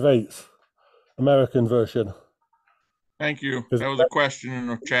 5/8 American version. Thank you. That was a question in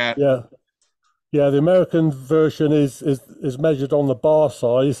the chat. Yeah. Yeah, the American version is measured on the bar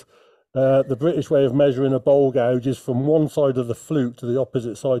size. The British way of measuring a bowl gouge is from one side of the flute to the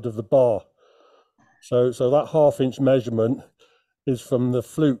opposite side of the bar. So that 1/2 inch measurement is from the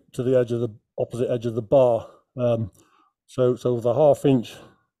flute to the edge of the opposite edge of the bar. So the 1/2 inch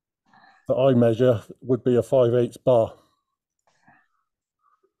that I measure would be a 5/8 bar.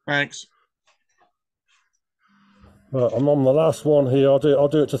 Thanks. Right, I'm on the last one here. I'll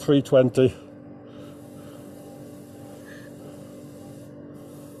do it to 320.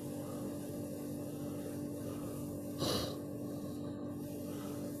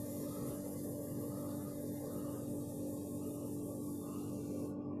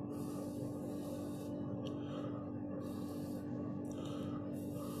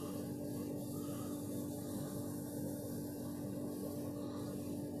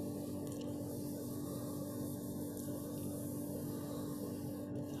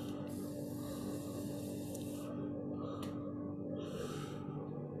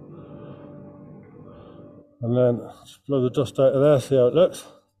 And then just blow the dust out of there, see how it looks.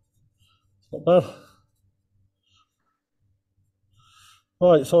 Not bad.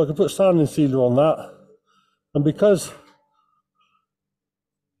 Right, so I can put sanding sealer on that. And because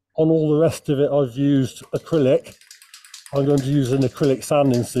on all the rest of it I've used acrylic, I'm going to use an acrylic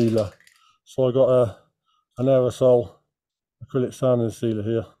sanding sealer. So I got an aerosol acrylic sanding sealer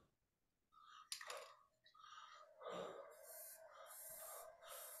here.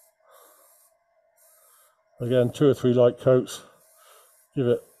 Again, 2 or 3 light coats. Give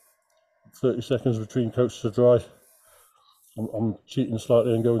it 30 seconds between coats to dry. I'm cheating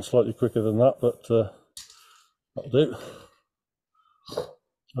slightly and going slightly quicker than that, but that'll do.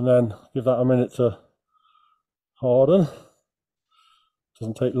 And then give that a minute to harden.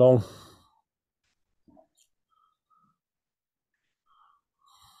 Doesn't take long.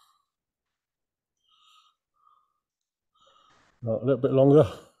 A little bit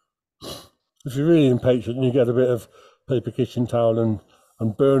longer. If you're really impatient, you get a bit of paper kitchen towel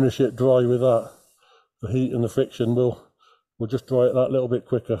and burnish it dry with that. The heat and the friction will just dry it that little bit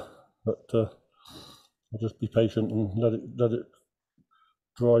quicker. But I'll just be patient and let it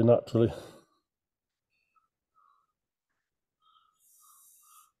dry naturally.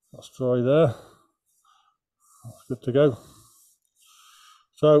 That's dry there. That's good to go.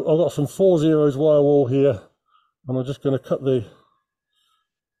 So I've got some 4/0 wire wool here, and I'm just going to cut the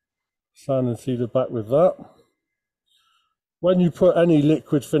sand and sealer back with that. When you put any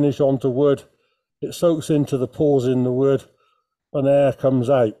liquid finish onto wood, it soaks into the pores in the wood and air comes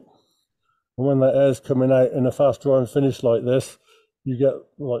out. And when that air's coming out in a fast drying finish like this, you get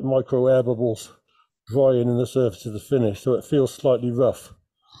like micro air bubbles drying in the surface of the finish, so it feels slightly rough.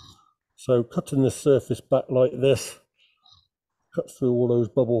 So cutting this surface back like this cuts through all those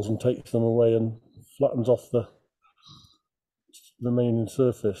bubbles and takes them away and flattens off the remaining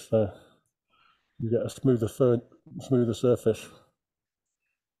surface. So you get a smoother surface.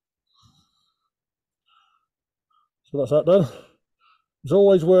 So that's that done. It's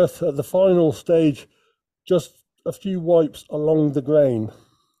always worth, at the final stage, just a few wipes along the grain.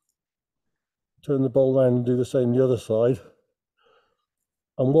 Turn the bowl around and do the same the other side.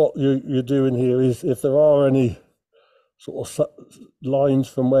 And what you're doing here is, if there are any sort of lines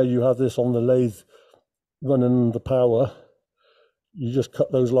from where you have this on the lathe running under power, you just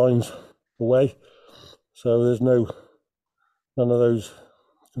cut those lines away. So there's none of those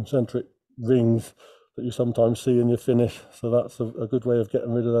concentric rings that you sometimes see in your finish. So that's a good way of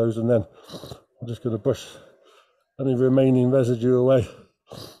getting rid of those. And then I'm just going to brush any remaining residue away,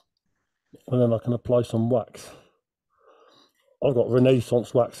 and then I can apply some wax. I've got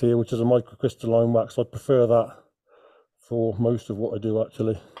Renaissance wax here, which is a microcrystalline wax. I prefer that for most of what I do,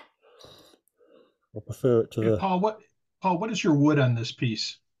 actually. I prefer it to the... Paul, what is your wood on this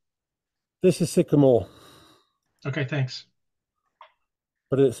piece? This is sycamore. Okay, thanks.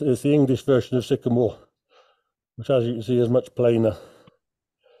 But it's the English version of sycamore, which, as you can see, is much plainer.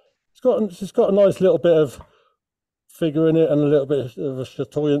 It's got a nice little bit of figure in it and a little bit of a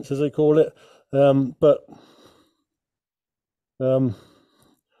chatoyance, as they call it, but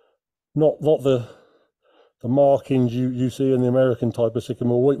not the markings you see in the American type of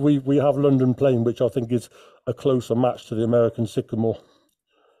sycamore. We have London Plain, which I think is a closer match to the American sycamore.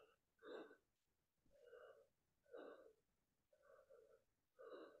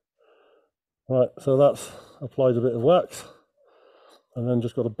 Right, so that's applied a bit of wax, and then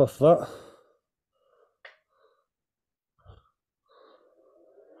just got to buff that.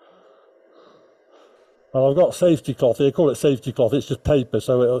 And I've got safety cloth. They call it safety cloth. It's just paper,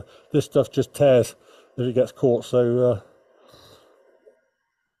 so this stuff just tears if it gets caught. So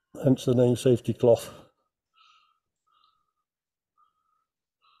hence the name safety cloth.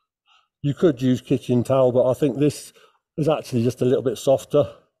 You could use kitchen towel, but I think this is actually just a little bit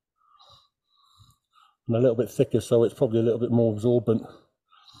softer and a little bit thicker, so it's probably a little bit more absorbent.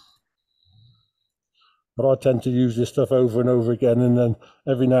 But I tend to use this stuff over and over again, and then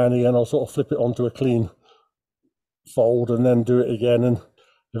every now and again I'll sort of flip it onto a clean fold and then do it again, and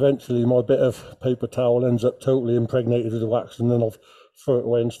eventually my bit of paper towel ends up totally impregnated with the wax, and then I'll throw it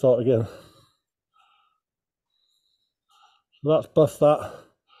away and start again. So that's buffed that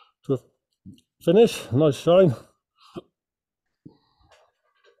to a finish, nice shine.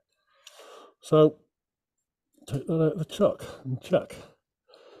 So take that out of the chuck and check.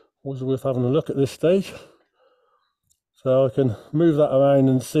 Always worth having a look at this stage. So I can move that around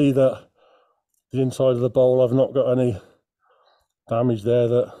and see that the inside of the bowl, I've not got any damage there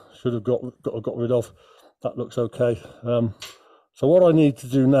that should have got rid of. That looks okay. So what I need to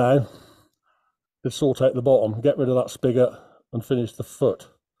do now is sort out the bottom, get rid of that spigot and finish the foot.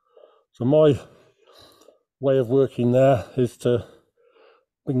 So my way of working there is to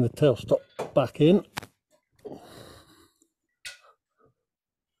bring the tailstop back in.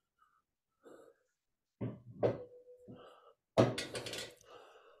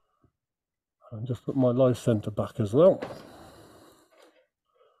 And just put my live center back as well.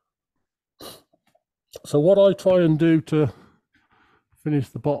 So what I try and do to finish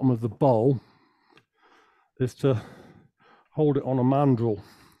the bottom of the bowl is to hold it on a mandrel.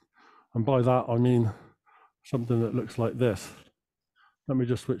 And by that I mean something that looks like this. Let me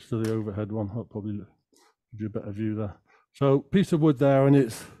just switch to the overhead one. I'll probably give you a better view there. So piece of wood there, and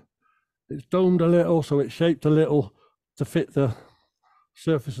it's domed a little, so it's shaped a little to fit the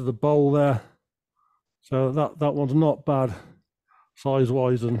surface of the bowl there. So that one's not bad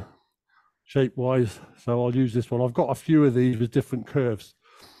size-wise and shape-wise. So I'll use this one. I've got a few of these with different curves.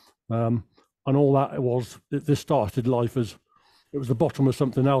 And all that this started life as, it was the bottom of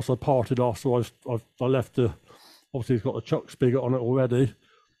something else I parted off. So I left obviously it's got a chuck spigot on it already.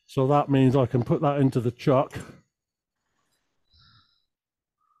 So that means I can put that into the chuck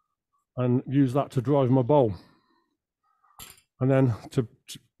and use that to drive my bowl. And then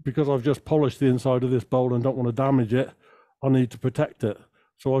because I've just polished the inside of this bowl and don't want to damage it, I need to protect it.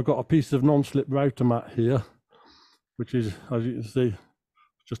 So I've got a piece of non-slip router mat here, which is, as you can see,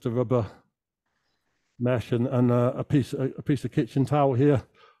 just a rubber mesh and a piece of kitchen towel here.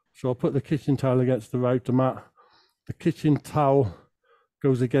 So I'll put the kitchen towel against the router mat. The kitchen towel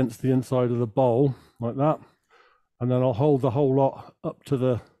goes against the inside of the bowl like that. And then I'll hold the whole lot up to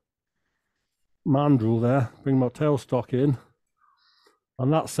the mandrel there, bring my tailstock in.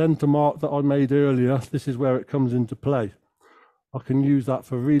 And that center mark that I made earlier, this is where it comes into play. I can use that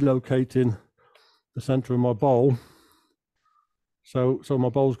for relocating the center of my bowl. So my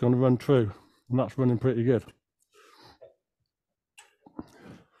bowl's going to run true, and that's running pretty good.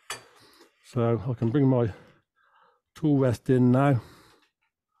 So I can bring my tool rest in now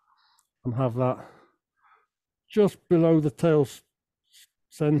and have that just below the tail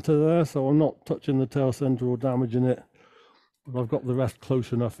center there. So I'm not touching the tail center or damaging it. But I've got the rest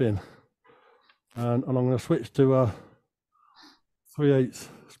close enough in, and I'm going to switch to a 3/8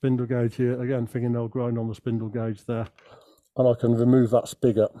 spindle gauge here, again fingernail grind on the spindle gauge there, and I can remove that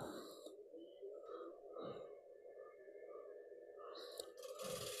spigot.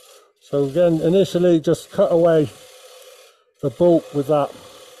 So again, initially just cut away the bulk with that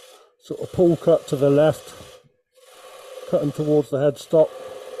sort of pull cut to the left, cutting towards the headstock.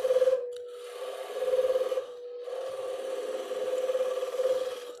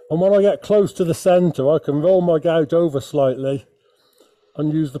 And when I get close to the center, I can roll my gouge over slightly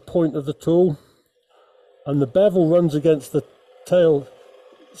and use the point of the tool. And the bevel runs against the tail,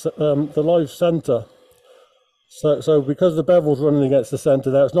 the live center. So because the bevel's running against the center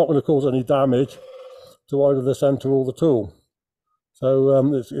there, it's not going to cause any damage to either the center or the tool.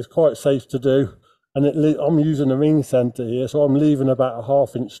 So it's quite safe to do. And I'm using a ring center here, so I'm leaving about a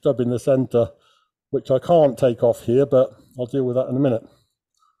 1/2 inch stub in the center, which I can't take off here, but I'll deal with that in a minute.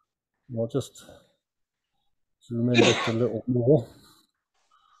 I'll just zoom in just a little more,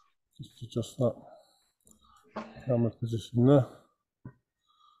 just to adjust that camera position there.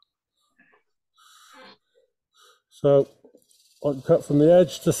 So I can cut from the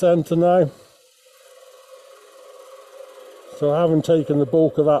edge to center now. So I haven't taken the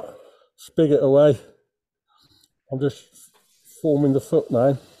bulk of that spigot away. I'm just forming the foot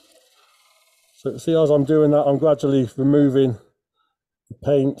now. So see, as I'm doing that, I'm gradually removing the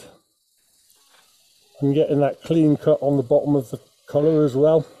paint and getting that clean cut on the bottom of the collar as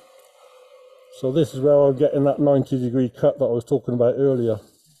well. So this is where I'm getting that 90-degree cut that I was talking about earlier.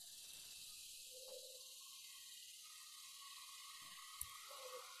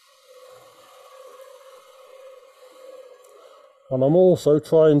 And I'm also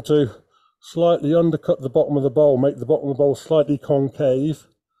trying to slightly undercut the bottom of the bowl, make the bottom of the bowl slightly concave.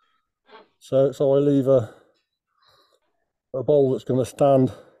 So I leave a bowl that's going to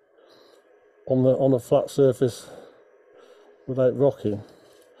stand on a flat surface without rocking.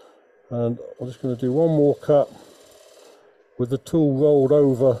 And I'm just going to do one more cut with the tool rolled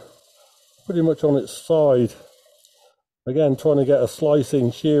over pretty much on its side. Again, trying to get a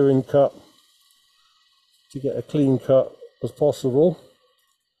slicing, shearing cut to get a clean cut as possible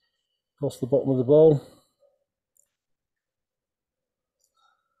across the bottom of the bowl.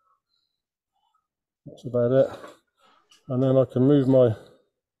 That's about it. And then I can move my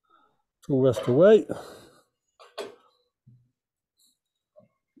tool rest away,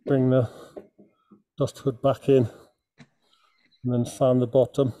 bring the dust hood back in, and then sand the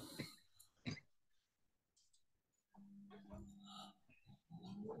bottom.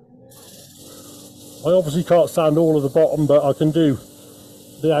 I obviously can't sand all of the bottom, but I can do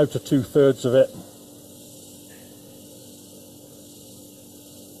the outer 2/3 of it.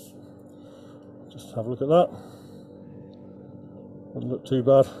 Just have a look at that. Doesn't look too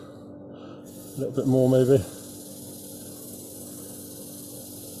bad. A little bit more maybe.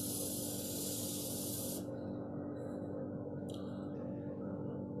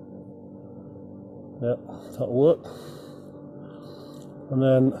 Yeah, that'll work. And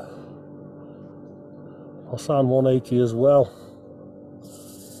then I'll sand 180 as well.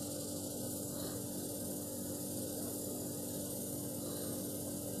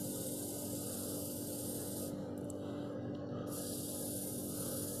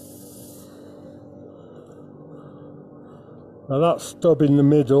 Now that stub in the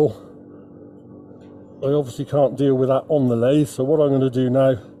middle, I obviously can't deal with that on the lathe, so what I'm going to do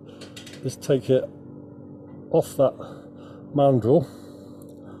now is take it off that mandrel,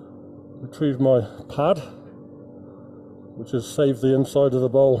 retrieve my pad, which has saved the inside of the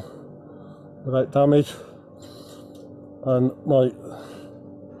bowl without damage, and my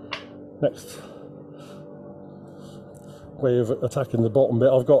next way of attacking the bottom bit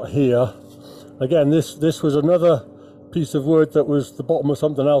I've got here. Again, this was another piece of wood that was the bottom of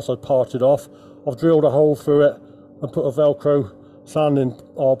something else I parted off. I've drilled a hole through it and put a Velcro sanding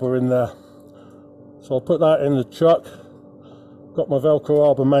arbor in there. So I'll put that in the chuck. Got my Velcro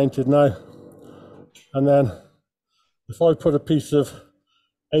arbor mounted now. And then if I put a piece of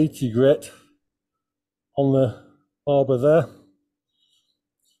 80 grit on the arbor there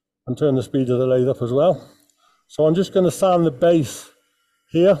and turn the speed of the lathe up as well. So I'm just going to sand the base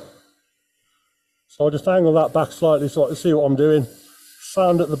here. So I'll just angle that back slightly so I can see what I'm doing.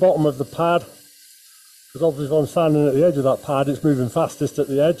 Sand at the bottom of the pad, because obviously if I'm sanding at the edge of that pad, it's moving fastest at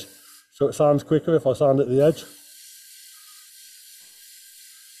the edge, so it sands quicker if I sand at the edge.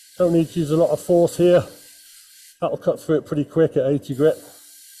 Don't need to use a lot of force here. That'll cut through it pretty quick at 80 grit.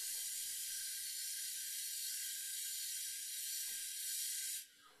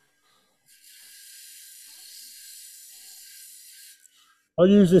 I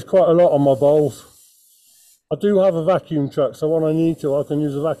use this quite a lot on my bowls. I do have a vacuum truck, so when I need to, I can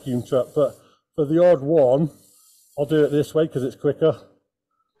use a vacuum truck, but for the odd one, I'll do it this way because it's quicker.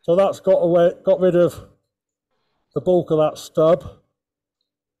 So that's got rid of the bulk of that stub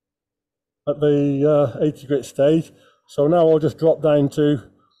at the 80 grit stage. So now I'll just drop down to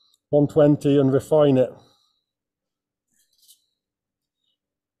 120 and refine it.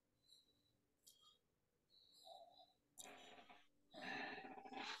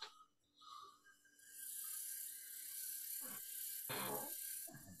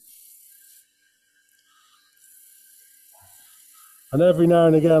 And every now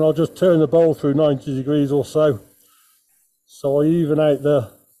and again, I'll just turn the bowl through 90 degrees or so. So I even out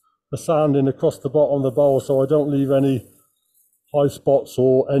the sanding across the bottom of the bowl so I don't leave any high spots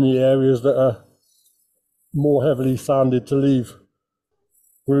or any areas that are more heavily sanded to leave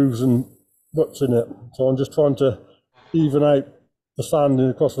grooves and ruts in it. So I'm just trying to even out the sanding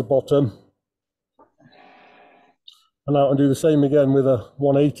across the bottom. And now I can do the same again with a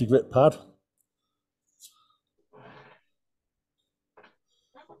 180 grit pad.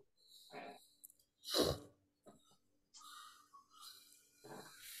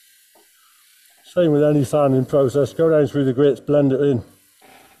 Same with any sanding process, go down through the grits, blend it in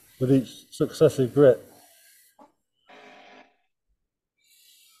with each successive grit.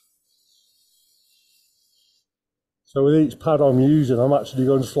 So with each pad I'm using, I'm actually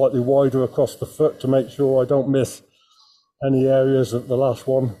going slightly wider across the foot to make sure I don't miss any areas that the last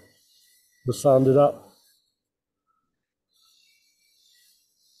one was sanded up.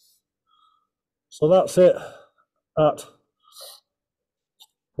 So that's it at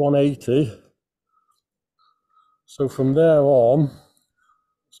 180. So from there on,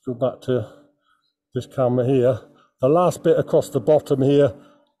 let's go back to this camera here. The last bit across the bottom here,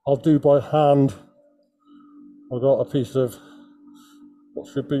 I'll do by hand. I've got a piece of,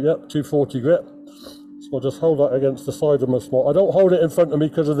 what should be, 240 grit. So I'll just hold that against the side of my small. I don't hold it in front of me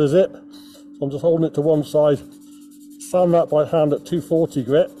because of the zip. So I'm just holding it to one side. Sand that by hand at 240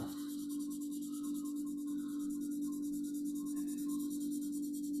 grit.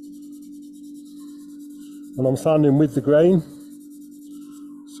 And I'm sanding with the grain,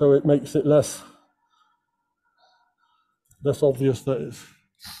 so it makes it less obvious that it's,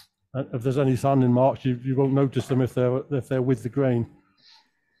 if there's any sanding marks, you won't notice them if they're with the grain.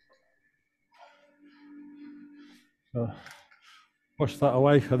 So push that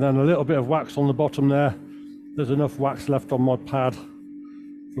away, and then a little bit of wax on the bottom there. There's enough wax left on my pad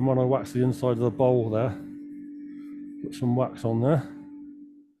from when I waxed the inside of the bowl there. Put some wax on there.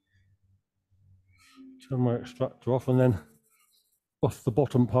 Turn my extractor off and then buff the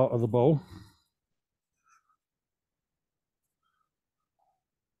bottom part of the bowl.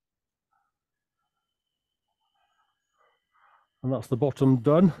 And that's the bottom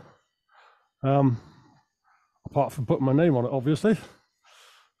done. Apart from putting my name on it, obviously.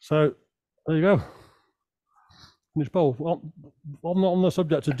 So there you go. Finished bowl. Well, I'm not on the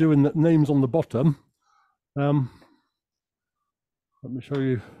subject of doing the names on the bottom. Let me show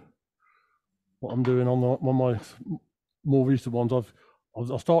you what I'm doing on my more recent ones.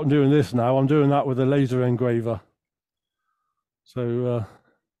 I've started doing this now. I'm doing that with a laser engraver. So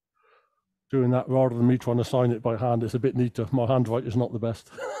doing that rather than me trying to sign it by hand, it's a bit neater. My handwriting is not the best,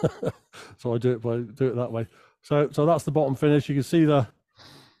 so I do it that way. So that's the bottom finish. You can see the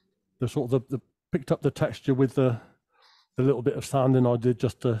sort of the picked up the texture with the little bit of sanding I did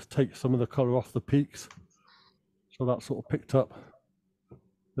just to take some of the color off the peaks. So that sort of picked up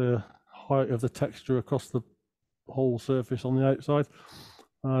the height of the texture across the whole surface on the outside,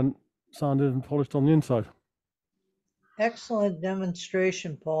 and sanded and polished on the inside. Excellent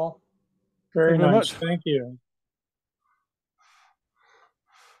demonstration, Paul. Very Thank you very nice. much. Thank you.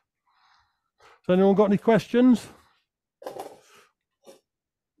 Has anyone got any questions?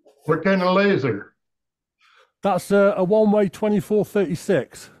 What kind of laser? That's a one-way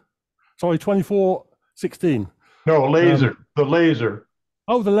 2436. Sorry, 2416. No, laser. The laser.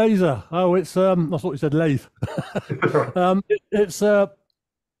 Oh, the laser. Oh, it's I thought you said lathe. It's a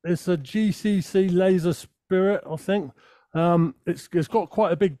GCC Laser Spirit, I think. It's got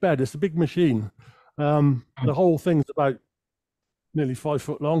quite a big bed. It's a big machine. The whole thing's about nearly 5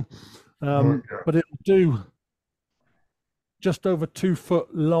 foot long, but it'll do just over 2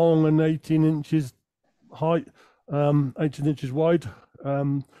 foot long and 18 inches height, 18 inches wide.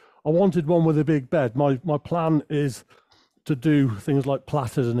 I wanted one with a big bed. My plan is to do things like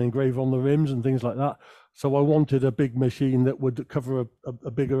platters and engrave on the rims and things like that. So I wanted a big machine that would cover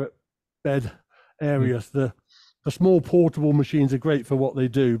a bigger bed area. The small portable machines are great for what they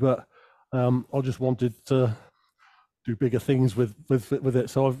do, but I just wanted to do bigger things with it.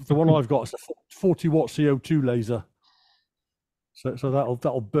 So the one I've got is a 40 watt CO2 laser. So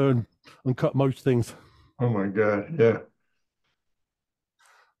that'll burn and cut most things. Oh my God, yeah.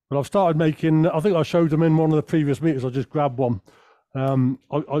 But I've started making, I think I showed them in one of the previous meetings, I just grabbed one.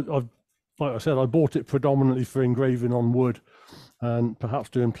 I've like I said, I bought it predominantly for engraving on wood and perhaps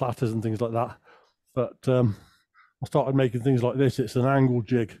doing platters and things like that. But I started making things like this. It's an angle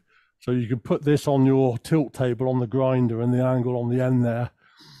jig. So you can put this on your tilt table on the grinder, and the angle on the end there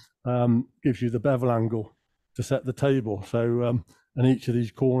gives you the bevel angle to set the table. So, and each of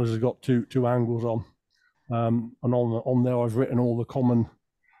these corners has got two angles on. And on there, I've written all the common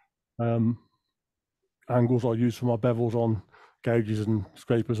angles I use for my bevels on gouges and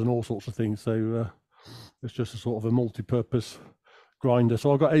scrapers and all sorts of things. So it's just a sort of a multi-purpose grinder.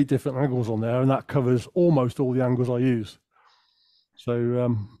 So I've got 8 different angles on there, and that covers almost all the angles I use.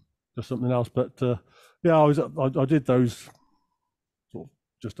 So just something else. But yeah, I did those sort of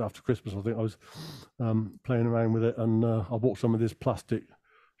just after Christmas. I think I was playing around with it, and I bought some of this plastic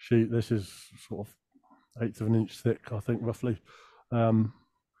sheet. This is sort of 1/8 of an inch thick, I think, roughly.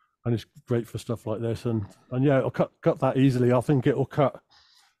 And it's great for stuff like this. And yeah, it'll cut that easily. I think it'll cut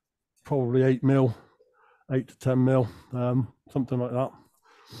probably 8 mil, 8 to 10 mil, something like that.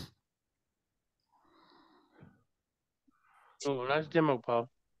 Oh, nice demo, Paul.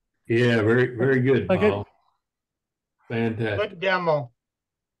 Yeah, very, very good, Thank you. Paul. Fantastic. Good demo.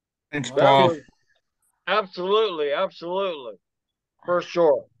 Thanks, Paul. Absolutely, absolutely. For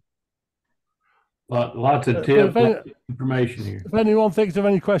sure. Lots of tips, lots of information here. If anyone thinks of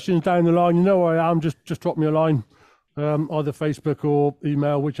any questions down the line, you know where I am. Just drop me a line, either Facebook or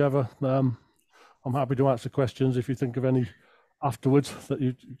email, whichever. I'm happy to answer questions if you think of any afterwards that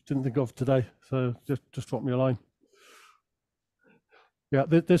you didn't think of today. So just drop me a line. Yeah,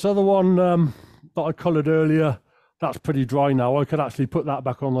 this other one that I coloured earlier, that's pretty dry now. I could actually put that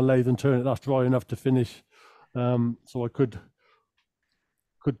back on the lathe and turn it. That's dry enough to finish. So I could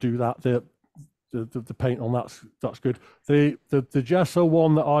do that. The paint on that's good. The gesso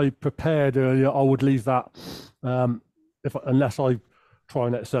one that I prepared earlier, I would leave that unless I try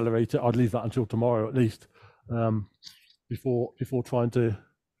and accelerate it, I'd leave that until tomorrow at least, before trying to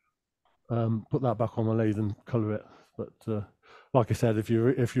put that back on the lathe and colour it. But like I said, if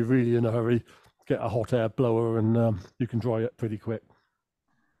you're really in a hurry, get a hot air blower and you can dry it pretty quick.